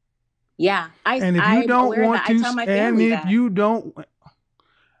 Yeah. And if you don't want to, and if you don't,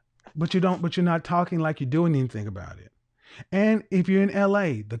 but you're not talking like you're doing anything about it. And if you're in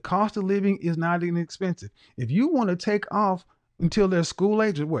LA, the cost of living is not inexpensive. If you want to take off until they're school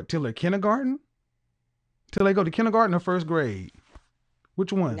age, or what, till they're kindergarten? Till they go to kindergarten or first grade?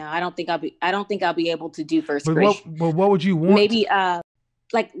 Which one? No, I don't think I'll be able to do first grade. But what would you want? Maybe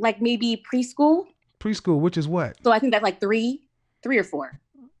like maybe preschool. Preschool, which is what? So I think that's like 3 or 4.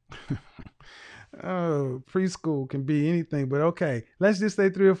 Oh, preschool can be anything, but okay. Let's just say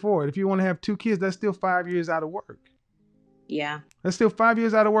 3 or 4. If you want to have 2 kids, that's still 5 years out of work. Yeah. That's still 5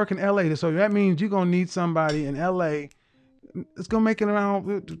 years out of work in LA. So that means you're going to need somebody in LA. It's going to make it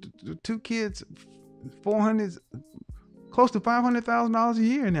around 2 kids, close to $500,000 a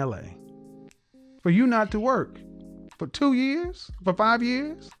year in LA. For you not to work for 2 years, for 5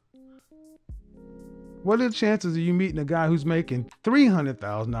 years. What are the chances of you meeting a guy who's making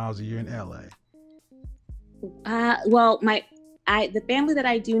 $300,000 a year in LA? Well, the family that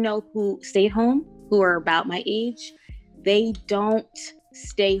I do know who stayed home, who are about my age, they don't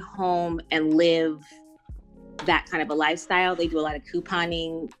stay home and live that kind of a lifestyle. They do a lot of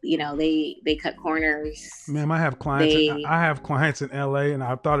couponing. You know, they cut corners. Ma'am, I have clients in LA, and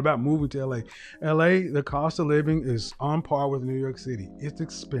I've thought about moving to LA. LA, the cost of living is on par with New York City. It's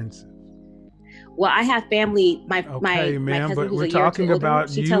expensive. Well, I have family. My ma'am, cousin but who's we're a year talking or two older, about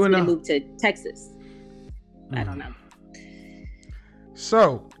she you tells and me to move to Texas. I don't know.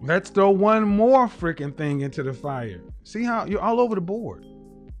 So let's throw one more freaking thing into the fire. See how you're all over the board.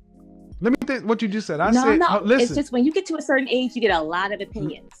 Let me think what you just said. Listen. It's just when you get to a certain age, you get a lot of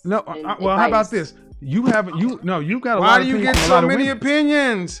opinions. No, well, how about this? You got a lot of opinions. Why do you get so many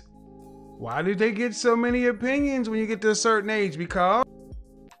opinions? Why did they get so many opinions when you get to a certain age? Because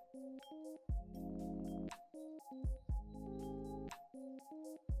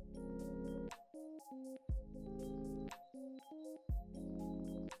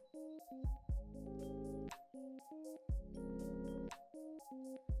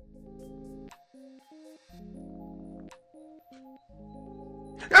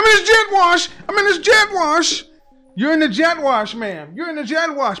I'm in this jet wash. You're in the jet wash, ma'am. You're in the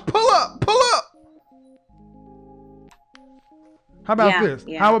jet wash. Pull up. How about this?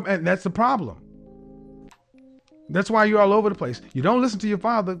 Yeah. And that's the problem. That's why you're all over the place. You don't listen to your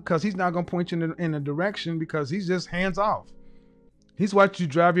father because he's not going to point you in a direction because he's just hands off. He's watched you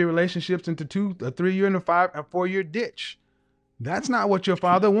drive your relationships into 2, a 3-year, and a 4-year ditch. That's not what your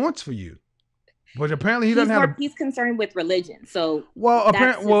father wants for you. But apparently he doesn't have. He's concerned with religion, so. Well,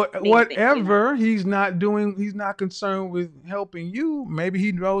 apparently, whatever thing, he's not doing. He's not concerned with helping you. Maybe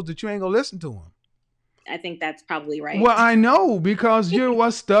he knows that you ain't gonna listen to him. I think that's probably right. Well, I know because you're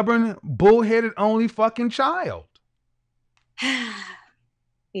a stubborn, bullheaded, only fucking child.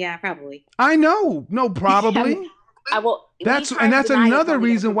 Yeah, probably. I know. No, probably. I will. That's another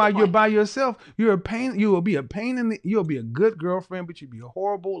reason why you're by yourself. You're a pain. You will be a pain you'll be a good girlfriend, but you'll be a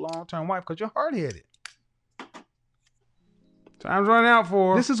horrible long-term wife because you're hard-headed. Time's running out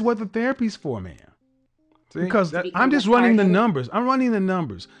for. This is what the therapy's for, man. See? Because I'm just running the numbers. I'm running the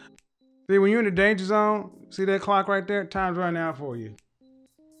numbers. See, when you're in the danger zone, see that clock right there? Time's running out for you.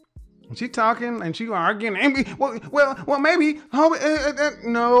 And she talking and she arguing. Well, maybe.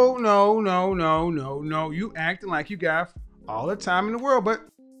 No. You acting like you got all the time in the world, but.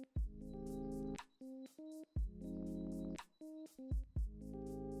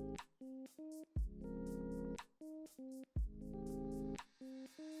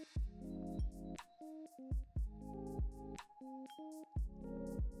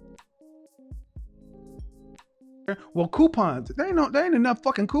 Well, coupons. There ain't enough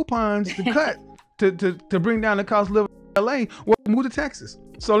fucking coupons to cut to bring down the cost of living in LA. Well, move to Texas.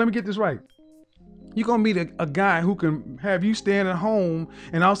 So let me get this right. You're gonna meet a guy who can have you staying at home,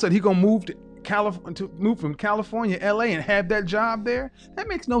 and all of a sudden he's gonna move to move from California, LA, and have that job there. That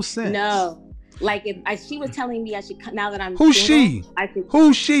makes no sense. No, like if she was telling me I should. Now that I'm who's single, she?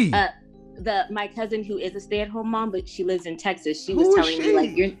 Who's she? My cousin who is a stay-at-home mom, but she lives in Texas. She was telling me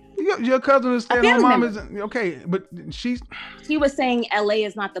like you're Your cousin is stay-at-home mom is okay, but she was saying LA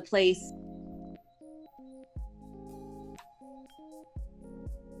is not the place.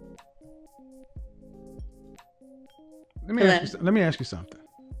 Let me ask you something.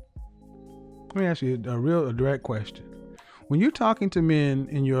 Let me ask you a direct question. When you're talking to men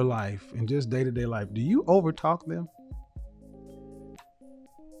in your life, in just day-to-day life, do you overtalk them?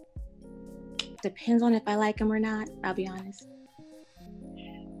 Depends on if I like them or not, I'll be honest.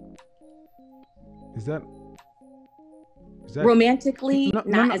 Is that romantically?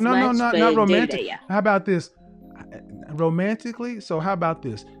 Not romantic. Day-to-day, yeah. How about this? Romantically? So how about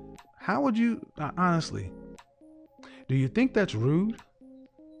this? How would you, honestly, do you think that's rude?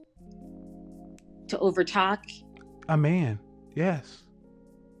 To overtalk? A man, yes.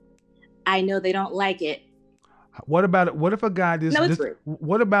 I know they don't like it. What about it? What if a guy it's rude.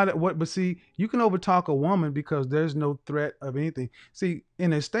 What about it? But see, you can overtalk a woman because there's no threat of anything. See,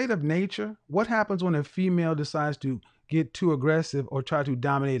 in a state of nature, what happens when a female decides to get too aggressive or try to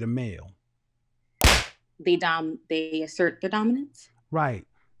dominate a male? They assert their dominance. Right.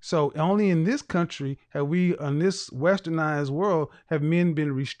 So only in this country have we, in this westernized world, have men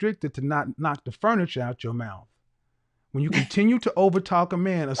been restricted to not knock the furniture out your mouth. When you continue to overtalk a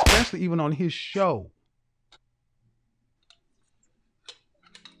man, especially even on his show.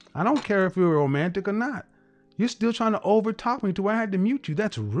 I don't care if you're romantic or not. You're still trying to overtalk me to where I had to mute you.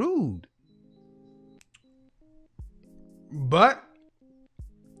 That's rude. But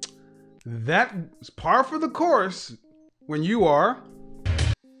that's par for the course when you are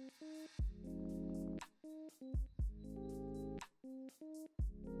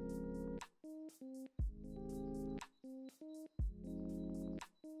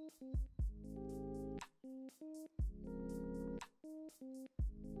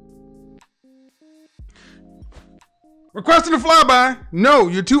requesting a flyby. No,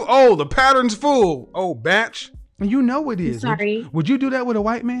 you're too old. The pattern's full. Oh, batch. And you know it is. Sorry. Would you do that with a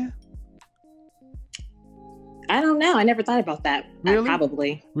white man? I don't know. I never thought about that. Really?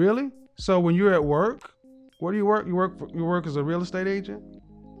 Probably. Really? So when you're at work, where do you work? You work as a real estate agent?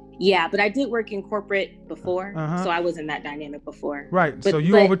 Yeah, but I did work in corporate before, so I was in that dynamic before. Right. But, so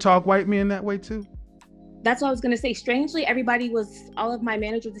you overtalk white men that way too? That's what I was going to say. Strangely, all of my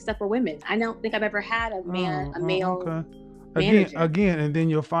managers and stuff were women. I don't think I've ever had a male manager. Again, and then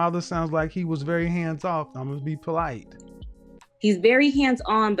your father sounds like he was very hands-off. I'm going to be polite. He's very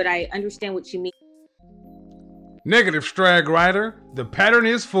hands-on, but I understand what you mean. Negative, Strag Rider. The pattern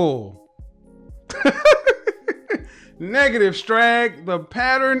is full. Negative, Strag. The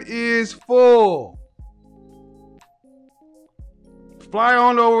pattern is full. Fly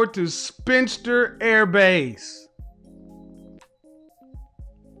on over to Spinster Air Base.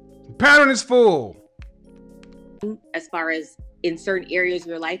 The pattern is full. As far as in certain areas of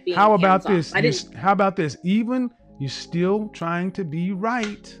your life being How about this? How about this? Even you're still trying to be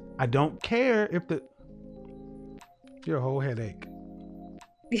right. I don't care if your whole headache.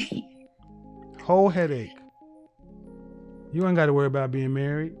 Whole headache. You ain't got to worry about being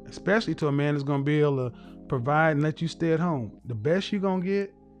married, especially to a man that's going to be able to provide and let you stay at home. The best you're going to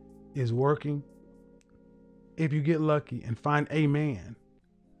get is working. If you get lucky and find a man.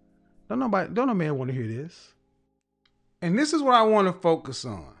 Don't no man want to hear this. And this is what I want to focus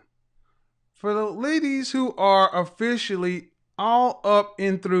on. For the ladies who are officially all up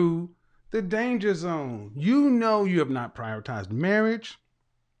and through the danger zone, you know you have not prioritized marriage.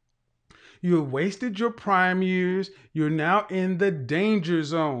 You have wasted your prime years. You're now in the danger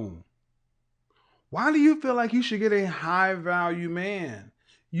zone. Why do you feel like you should get a high value man?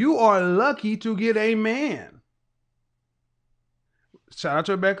 You are lucky to get a man. Shout out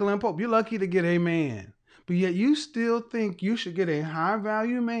to Rebecca Lynn Pope. You're lucky to get a man. But yet you still think you should get a high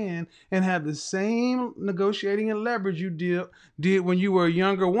value man and have the same negotiating and leverage you did when you were a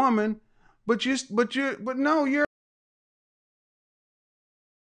younger woman. But no, you're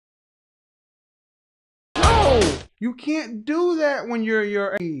you can't do that when you're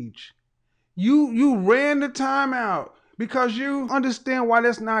your age. You ran the time out because you understand why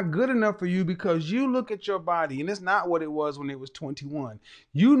that's not good enough for you, because you look at your body and it's not what it was when it was 21.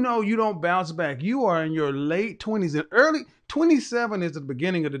 You know you don't bounce back. You are in your late 20s and early 27 is the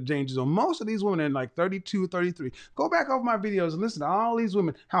beginning of the danger zone. Most of these women are in like 32, 33. Go back over my videos and listen to all these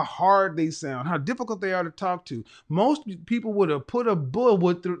women, how hard they sound, how difficult they are to talk to. Most people would have put a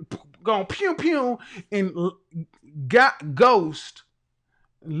bullet through, gone pew pew, and got ghost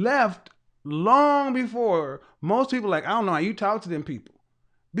left long before most people. Like, I don't know how you talk to them people,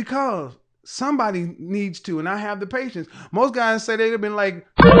 because somebody needs to, and I have the patience. Most guys say they'd have been like,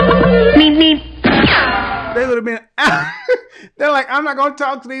 meep, meep. They would have been out. They're like, I'm not going to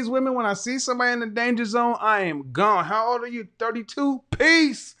talk to these women. When I see somebody in the danger zone, I am gone. How old are you? 32?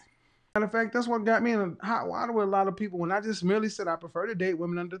 Peace. Matter of fact, that's what got me in a hot water with a lot of people. When I just merely said I prefer to date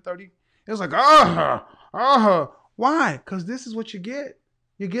women under 30, it was like, why? Because this is what you get.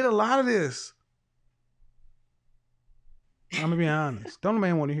 You get a lot of this. I'm going to be honest. Don't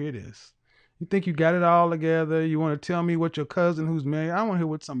man want to hear this. You think you got it all together. You want to tell me what your cousin who's married. I want to hear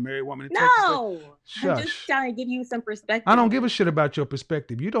what some married woman in Texas. No, I'm just trying to give you some perspective. I don't give a shit about your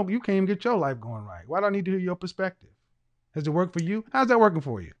perspective. You can't even get your life going right. Why do I need to hear your perspective? Has it worked for you? How's that working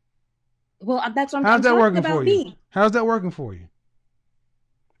for you? Well, that's what I'm talking about. You? How's that working for you?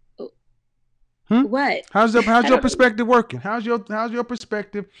 What? How's your perspective working? How's your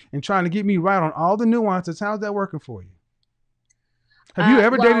perspective in trying to get me right on all the nuances? How's that working for you? Have you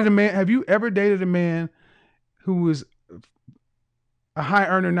ever dated a man? Have you ever dated a man who is a high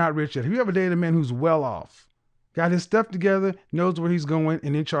earner, not rich yet? Have you ever dated a man who's well off, got his stuff together, knows where he's going,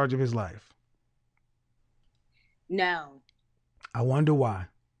 and in charge of his life? No. I wonder why.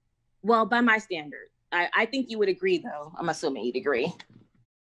 Well, by my standard, I think you would agree, though. I'm assuming you'd agree.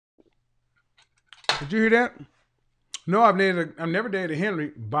 Did you hear that? No, I've never dated a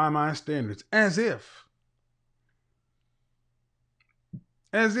Henry by my standards, as if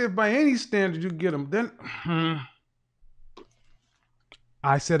by any standard you get them. Then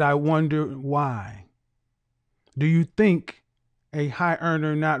I said, I wonder why. Do you think a high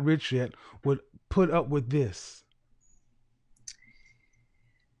earner, not rich yet, would put up with this?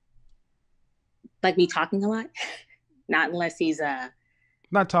 Like me talking a lot? Not unless he's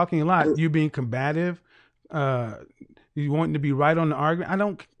not talking a lot. You being combative. You wanting to be right on the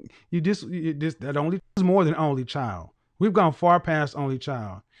argument. That only is more than only child. We've gone far past only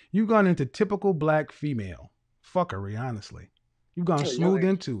child. You've gone into typical black female fuckery, honestly. You've gone smooth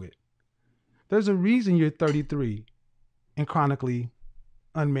into it. There's a reason you're 33 and chronically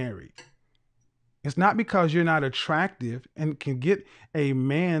unmarried. It's not because you're not attractive and can get a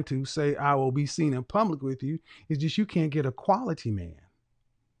man to say, I will be seen in public with you. It's just you can't get a quality man.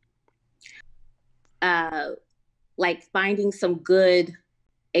 Like finding some good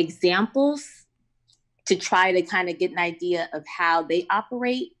examples to try to kind of get an idea of how they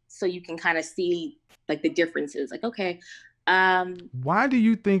operate so you can kind of see like the differences. Like, okay. Why do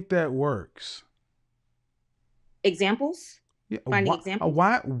you think that works? Examples? Yeah, Finding examples?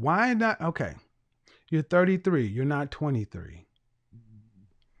 Why not? Okay. You're 33. You're not 23.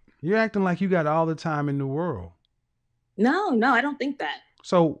 You're acting like you got all the time in the world. No, I don't think that.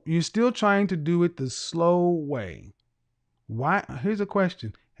 So you're still trying to do it the slow way. Why? Here's a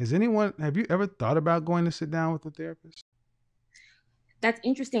question. Have you ever thought about going to sit down with a therapist? That's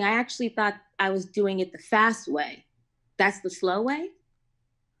interesting. I actually thought I was doing it the fast way. That's the slow way?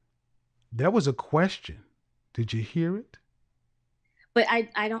 That was a question. Did you hear it? But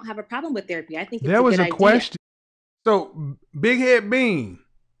I don't have a problem with therapy. I think it's there was a idea. Question. So, Big Head Bean,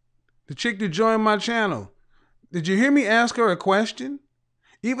 the chick that joined my channel, did you hear me ask her a question?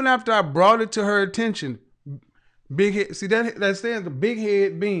 Even after I brought it to her attention, Big Head, see that stands for Big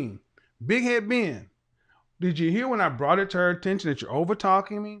Head Bean. Big Head Bean, did you hear when I brought it to her attention that you're over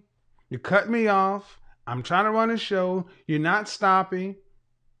talking me? You cut me off. I'm trying to run a show. You're not stopping.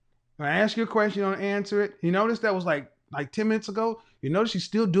 When I ask you a question, you don't answer it. You notice that was like 10 minutes ago? You notice she's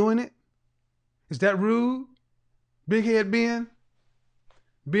still doing it? Is that rude? Big Head Ben?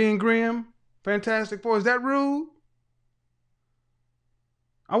 Ben Grimm? Fantastic Four? Is that rude?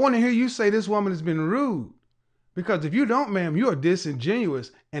 I want to hear you say this woman has been rude. Because if you don't, ma'am, you are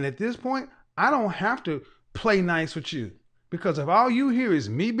disingenuous. And at this point, I don't have to play nice with you. Because if all you hear is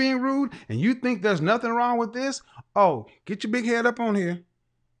me being rude and you think there's nothing wrong with this, oh, get your big head up on here.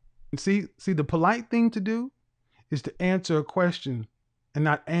 And see, the polite thing to do is to answer a question and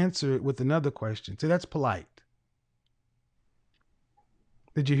not answer it with another question. See, that's polite.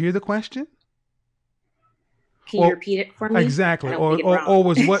 Did you hear the question? Can you repeat it for me? Exactly. Or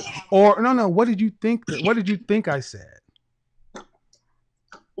was what? Or no. What did you think? What did you think I said?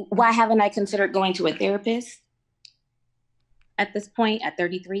 Why haven't I considered going to a therapist at this point at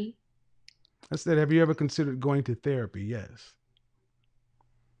 33? I said, have you ever considered going to therapy? Yes.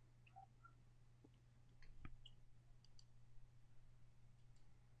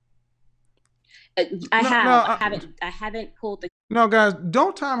 I haven't pulled the. No, guys,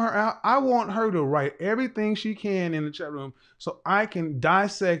 don't time her out. I want her to write everything she can in the chat room so I can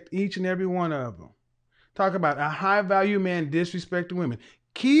dissect each and every one of them. Talk about a high value man disrespecting women.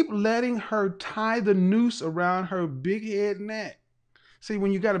 Keep letting her tie the noose around her big head neck. See,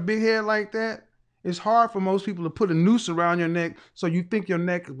 when you got a big head like that, It's hard for most people to put a noose around your neck so you think your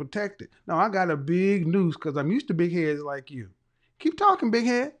neck is protected. No, I got a big noose because I'm used to big heads like you. Keep talking, big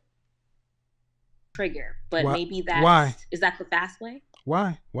head. Trigger, but Why? maybe that's Why? Is that the fast way?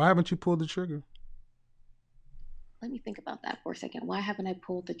 Why? Why haven't you pulled the trigger? Let me think about that for a second. Why haven't I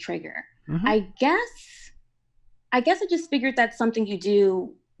pulled the trigger? Mm-hmm. I guess I just figured that's something you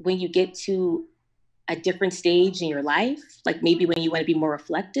do when you get to a different stage in your life, like maybe when you want to be more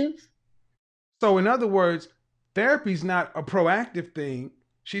reflective. So in other words, therapy's not a proactive thing.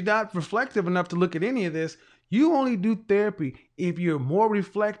 She's not reflective enough to look at any of this. You only do therapy if you're more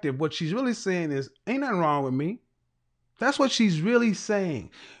reflective. What she's really saying is, ain't nothing wrong with me. That's what she's really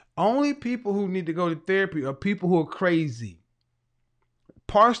saying. Only people who need to go to therapy are people who are crazy.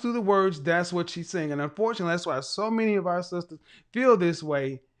 Parse through the words, that's what she's saying. And unfortunately, that's why so many of our sisters feel this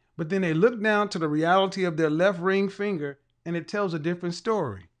way. But then they look down to the reality of their left ring finger and it tells a different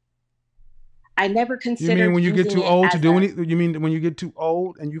story. I never considered. You mean when you get too old to do anything? You mean when you get too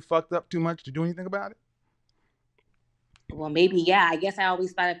old and you fucked up too much to do anything about it? Well, maybe, yeah. I guess I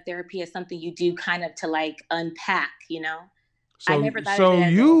always thought of therapy as something you do kind of to like unpack, you know? So, I never thought so of it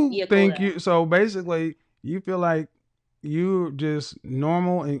as you think so basically you feel like you're just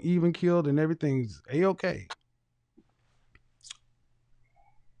normal and even keeled and everything's A-okay.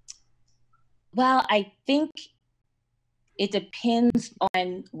 Well, I think it depends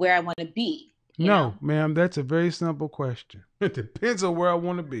on where I want to be. No, ma'am, that's a very simple question. It depends on where I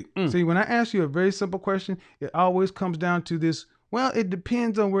want to be. See, when I ask you a very simple question, it always comes down to this. Well, it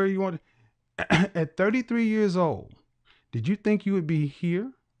depends on where you want to. At 33 years old, did you think you would be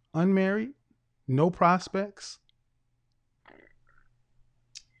here, unmarried, no prospects?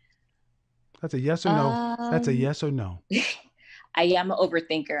 That's a yes or no. That's a yes or no. I am an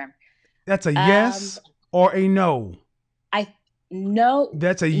overthinker. That's a yes or a no. No.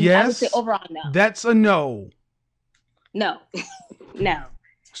 That's a yes. I would say overall no. That's a no. No. No.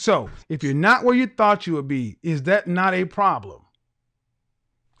 So if you're not where you thought you would be, is that not a problem?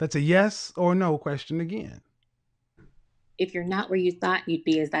 That's a yes or no question again. If you're not where you thought you'd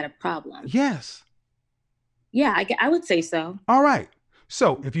be, is that a problem? Yes. Yeah, I would say so. All right.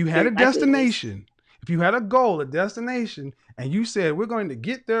 So if you had a destination, if you had a goal, a destination, and you said, we're going to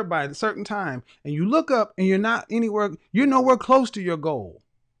get there by a certain time, and you look up and you're not anywhere, you're nowhere close to your goal.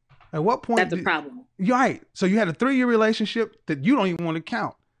 At what point? That's a problem. Right. So you had a 3-year relationship that you don't even want to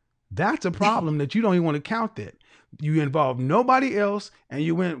count. That's a problem that you don't even want to count that. You involved nobody else and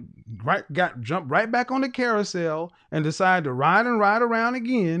you jumped right back on the carousel and decided to ride around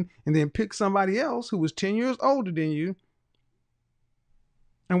again and then pick somebody else who was 10 years older than you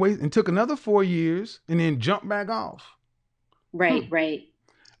and took another 4 years and then jumped back off. Right, right.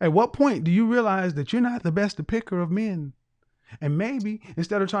 At what point do you realize that you're not the best picker of men? And maybe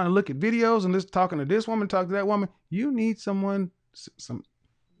instead of trying to look at videos and just talking to this woman, talk to that woman, you need somebody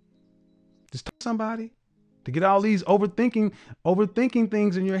to get all these overthinking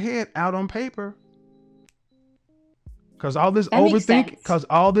things in your head out on paper. Because all this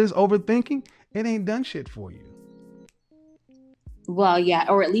overthinking, it ain't done shit for you. Well, yeah,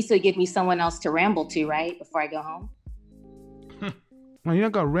 or at least it'll give me someone else to ramble to, right? Before I go home. Well, you're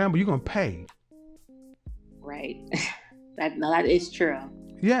not going to ramble, you're going to pay. Right. That is true.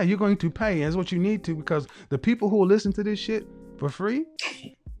 Yeah, you're going to pay. That's what you need to, because the people who will listen to this shit for free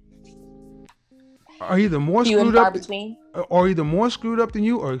are either more screwed up than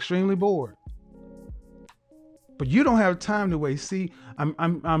you or extremely bored. But you don't have time to waste. See,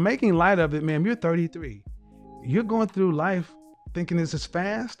 I'm making light of it, man. You're 33. You're going through life thinking this is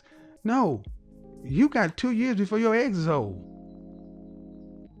fast. No, you got 2 years before your eggs is old.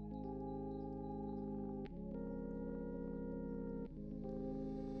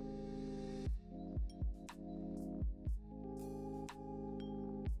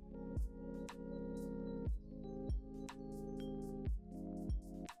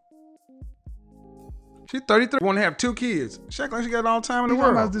 She's 33, want to have 2 kids. She act like she got all the time in the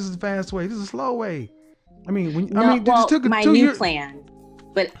world. This is a fast way. This is a slow way. It took my 2 new years. plan.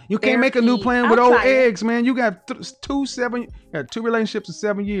 But you can't make a new plan with old eggs, man. You got 2 relationships in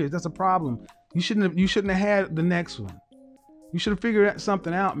 7 years. That's a problem. You shouldn't have had the next one. You should have figured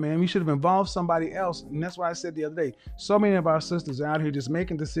something out, man. You should have involved somebody else. And that's why I said the other day, so many of our sisters are out here just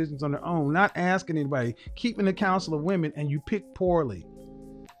making decisions on their own, not asking anybody, keeping the counsel of women, and you pick poorly.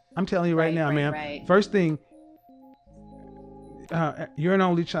 I'm telling you right now, man. Right. First thing, you're an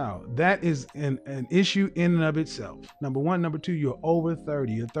only child. That is an issue in and of itself. Number one. Number two, you're over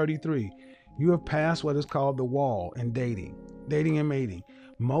 30. You're 33. You have passed what is called the wall in dating and mating.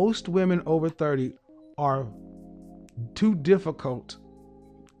 Most women over 30 are too difficult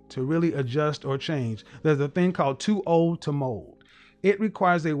to really adjust or change. There's a thing called too old to mold. It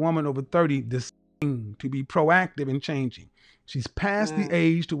requires a woman over 30 to be proactive in changing. She's past the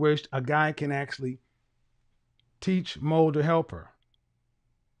age to where a guy can actually teach, mold, or help her.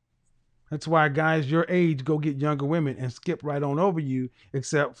 That's why guys your age go get younger women and skip right on over you,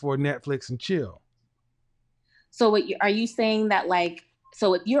 except for Netflix and chill. So are you saying that, like,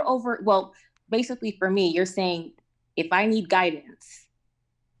 so if you're over, well, basically for me, you're saying if I need guidance,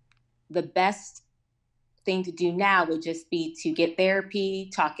 the best thing to do now would just be to get therapy,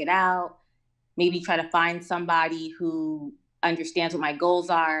 talk it out, maybe try to find somebody who understands what my goals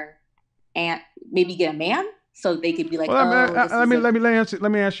are, and maybe get a man so they could be like, well, let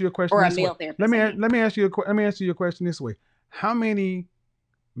me ask you a question. Or a male therapist. Let me ask you a question this way. How many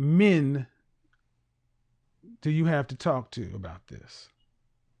men do you have to talk to about this?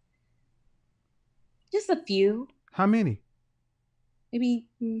 Just a few. How many? Maybe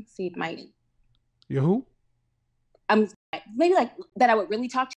see my. You who? Maybe like that I would really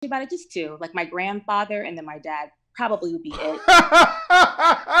talk to you about it. Just two, like my grandfather and then my dad. Probably would be it.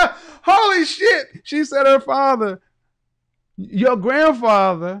 Holy shit! She said her father, your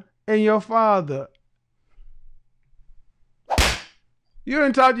grandfather, and your father. You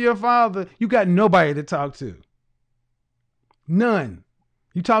didn't talk to your father. You got nobody to talk to. None.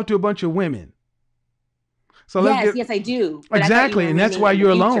 You talk to a bunch of women. So yes, I do. Exactly, and that's why you're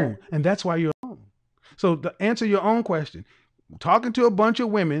alone. And that's why you're alone. So to answer your own question, talking to a bunch of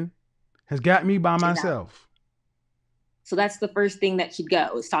women has got me by myself. So that's the first thing that should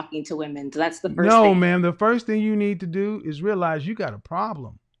go, is talking to women. So that's the first thing. No, ma'am. The first thing you need to do is realize you got a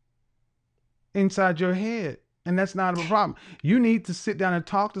problem inside your head. And that's not a problem. You need to sit down and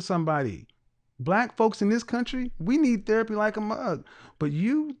talk to somebody. Black folks in this country, we need therapy like a mug. But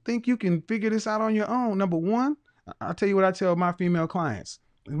you think you can figure this out on your own. Number one, I'll tell you what I tell my female clients.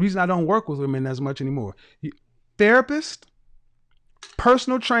 The reason I don't work with women as much anymore. Therapist,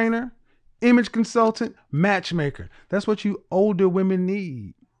 personal trainer, image consultant, matchmaker. That's what you older women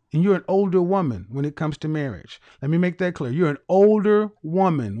need. And you're an older woman when it comes to marriage. Let me make that clear. You're an older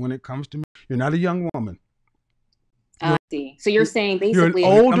woman when it comes to marriage. You're not a young woman. I see. So you're saying basically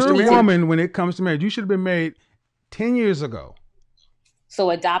you're an older woman when it comes to marriage. You should have been married 10 years ago. So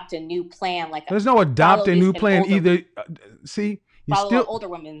adopt a new plan. There's no adopt a new plan either. See, you still older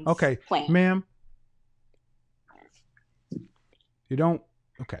women's plan. Ma'am. You don't.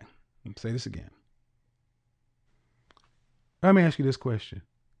 Okay. Let me say this again. Let me ask you this question.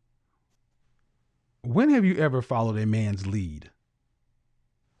 When have you ever followed a man's lead?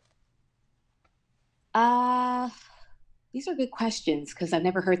 These are good questions because I've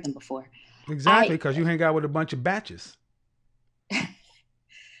never heard them before. Exactly, because you hang out with a bunch of batches.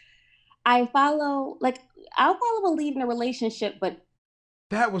 I'll follow a lead in a relationship, but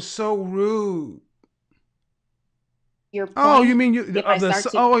that was so rude. Your point, oh, you mean hold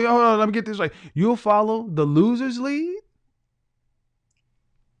on, let me get this right. You'll follow the loser's lead?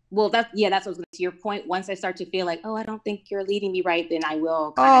 Well, that's what I was going to say. Your point, once I start to feel like, I don't think you're leading me right, then I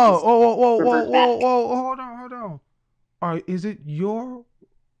will hold on. Is it your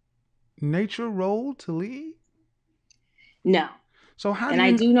nature role to lead? No. So how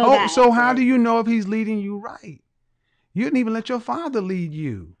I do know that. So how do you know if he's leading you right? You didn't even let your father lead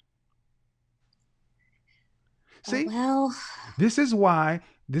you. See? This is why.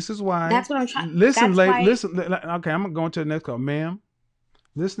 That's what I'm trying. Listen. Okay, I'm going to the next call, ma'am.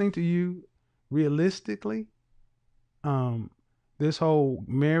 Listening to you, realistically, this whole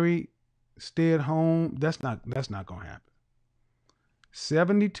married, stay at home, that's not going to happen.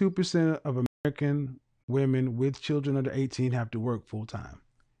 72% of American women with children under 18 have to work full time.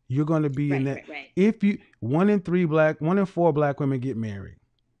 You're going to be in that. Right. If you 1 in 4 black women get married.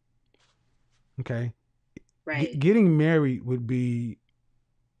 Okay. Right. Getting married would be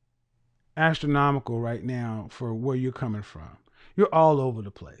astronomical right now for where you're coming from. You're all over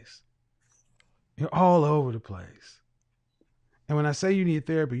the place. And when I say you need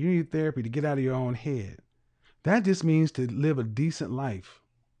therapy to get out of your own head. That just means to live a decent life.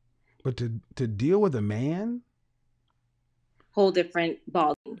 But to deal with a man? Whole different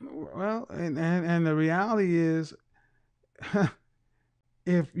ball. Well, and the reality is,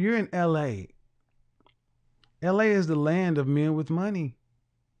 if you're in LA is the land of men with money.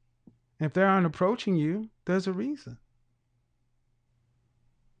 If they aren't approaching you, there's a reason.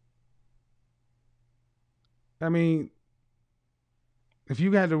 I mean, if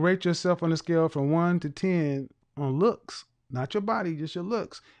you had to rate yourself on a scale from 1 to 10 on looks, not your body, just your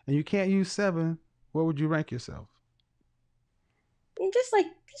looks, and you can't use 7, what would you rank yourself? Just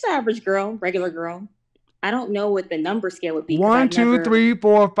average girl, regular girl. I don't know what the number scale would be. 1, 2, 3,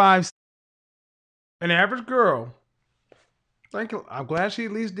 4, 5. An average girl. Thank you. I'm glad she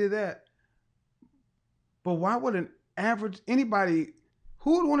at least did that. But why would an average anybody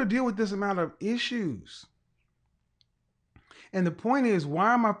who would want to deal with this amount of issues? And the point is,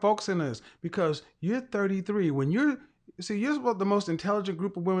 why am I focusing on this? Because you're 33. When you're the most intelligent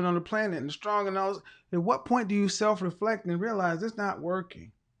group of women on the planet and strong and all. At what point do you self-reflect and realize it's not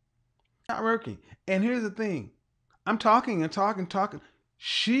working? Not working. And here's the thing. I'm talking and talking.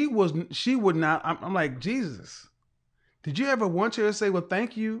 She would not. I'm like, Jesus, did you ever want her to say, well,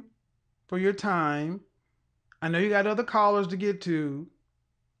 thank you for your time. I know you got other callers to get to.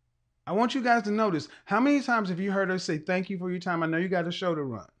 I want you guys to notice, how many times have you heard her say, thank you for your time? I know you got a show to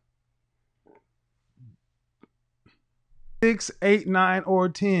run. 6, 8, 9, or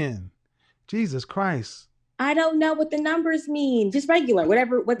 10. Jesus Christ. I don't know what the numbers mean. Just regular,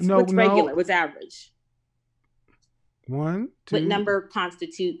 whatever. What's regular? What's average? 1, 2. What number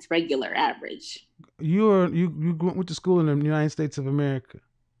constitutes regular average? You went to school in the United States of America.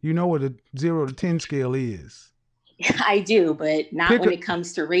 You know what a 0 to 10 scale is. I do, but not when it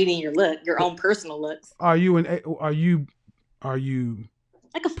comes to rating your own personal looks. Are you like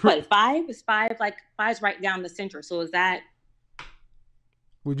a 5? Is 5 like 5's right down the center? So is that?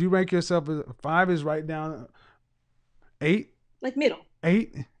 Would you rank yourself as 5 is right down? 8? Like middle.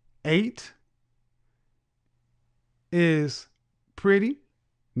 8 is pretty.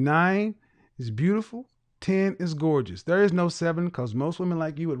 9 is beautiful. 10 is gorgeous. There is no 7 because most women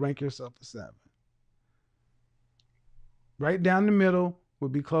like you would rank yourself a 7. Right down the middle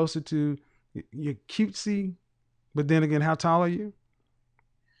would be closer to your cutesy, but then again, how tall are you?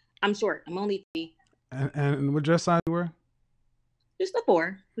 I'm short. I'm only 3. And what dress size you wear? Just a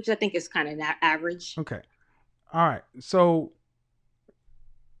 4, which I think is kind of average. Okay. All right. So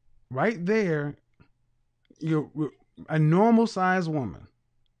right there, you're a normal sized woman,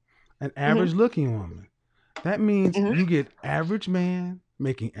 an average looking woman. That means you get average man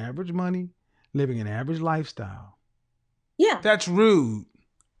making average money, living an average lifestyle. Yeah. That's rude.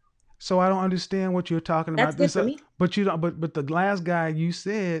 So I don't understand what you're talking about. That's good for me. But you don't. But the last guy you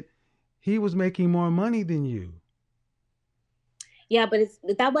said he was making more money than you. Yeah, but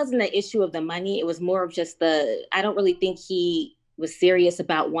that wasn't the issue of the money. It was more of just I don't really think he was serious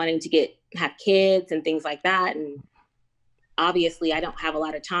about wanting to have kids and things like that. And obviously I don't have a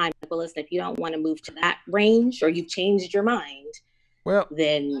lot of time. But listen, if you don't want to move to that range or you've changed your mind,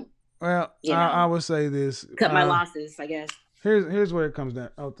 then I would say this. Cut my losses, I guess. Here's where it comes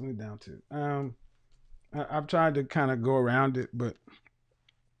ultimately down to. I've tried to kind of go around it, but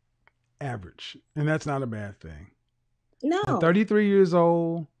average. And that's not a bad thing. No. At 33 years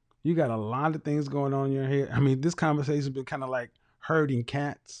old, you got a lot of things going on in your head. I mean, this conversation has been kind of like herding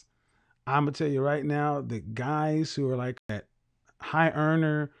cats. I'm going to tell you right now, the guys who are like that high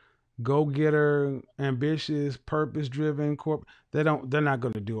earner, go-getter, ambitious, purpose-driven, they're not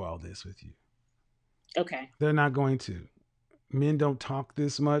going to do all this with you. Okay. They're not going to. Men don't talk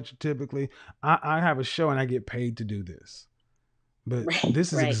this much typically. I have a show and I get paid to do this. But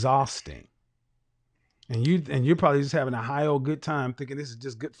this is exhausting. And you're probably just having a high old good time thinking this is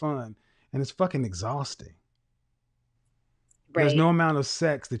just good fun. And it's fucking exhausting. Right. There's no amount of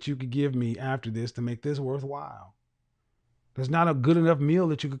sex that you could give me after this to make this worthwhile. There's not a good enough meal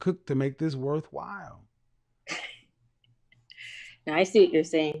that you could cook to make this worthwhile. Now I see what you're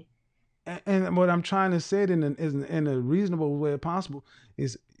saying. And what I'm trying to say in a reasonable way possible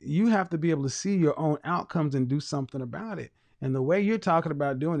is you have to be able to see your own outcomes and do something about it. And the way you're talking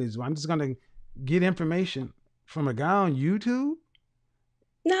about doing it is, I'm just going to get information from a guy on YouTube.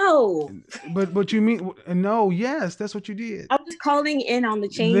 No. But you mean no? Yes, that's what you did. I was calling in on the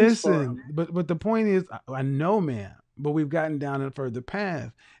change. Listen, but the point is, I know, man. But we've gotten down a further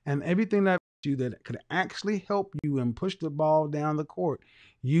path, and everything that you that could actually help you and push the ball down the court,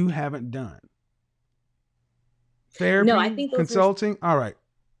 you haven't done. Therapy, no, I think consulting. All right.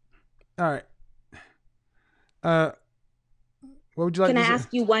 What would you like? Can I ask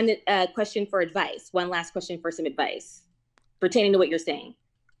you one question for advice? One last question for some advice pertaining to what you're saying.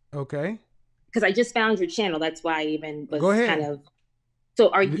 Okay. Because I just found your channel. That's why I even was Go ahead. kind of.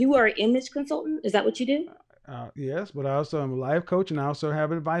 So, you are an image consultant? Is that what you do? Yes, but I also am a life coach and I also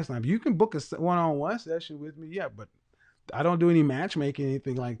have an advice line. You can book a one-on-one session with me, but I don't do any matchmaking,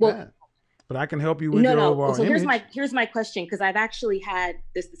 anything like that. But I can help you with your overall So image. here's my question, because I've actually had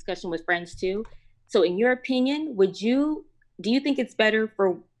this discussion with friends too. So in your opinion, do you think it's better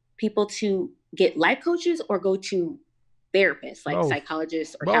for people to get life coaches or go to therapists, like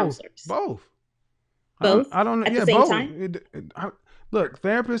psychologists or counselors? Both. Both? I don't know. At the same time? Look,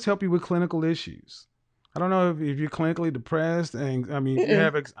 therapists help you with clinical issues. I don't know if you're clinically depressed, and I mean,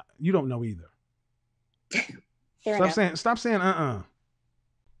 you don't know either. Stop saying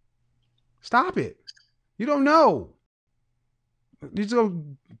Stop it. You don't know. You just go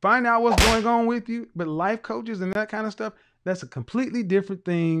find out what's going on with you. But life coaches and that kind of stuff, that's a completely different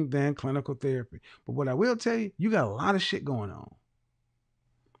thing than clinical therapy. But what I will tell you, you got a lot of shit going on.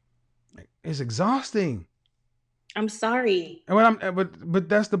 It's exhausting. I'm sorry. But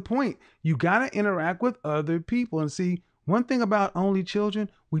that's the point. You got to interact with other people. And see, one thing about only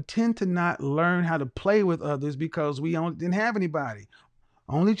children, we tend to not learn how to play with others because we didn't have anybody.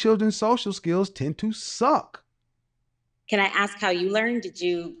 Only children's social skills tend to suck. Can I ask how you learned? Did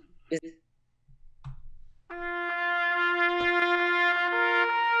you?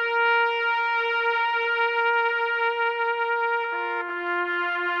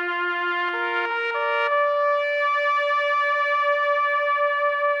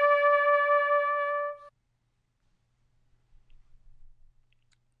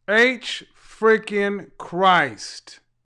 H freaking Christ.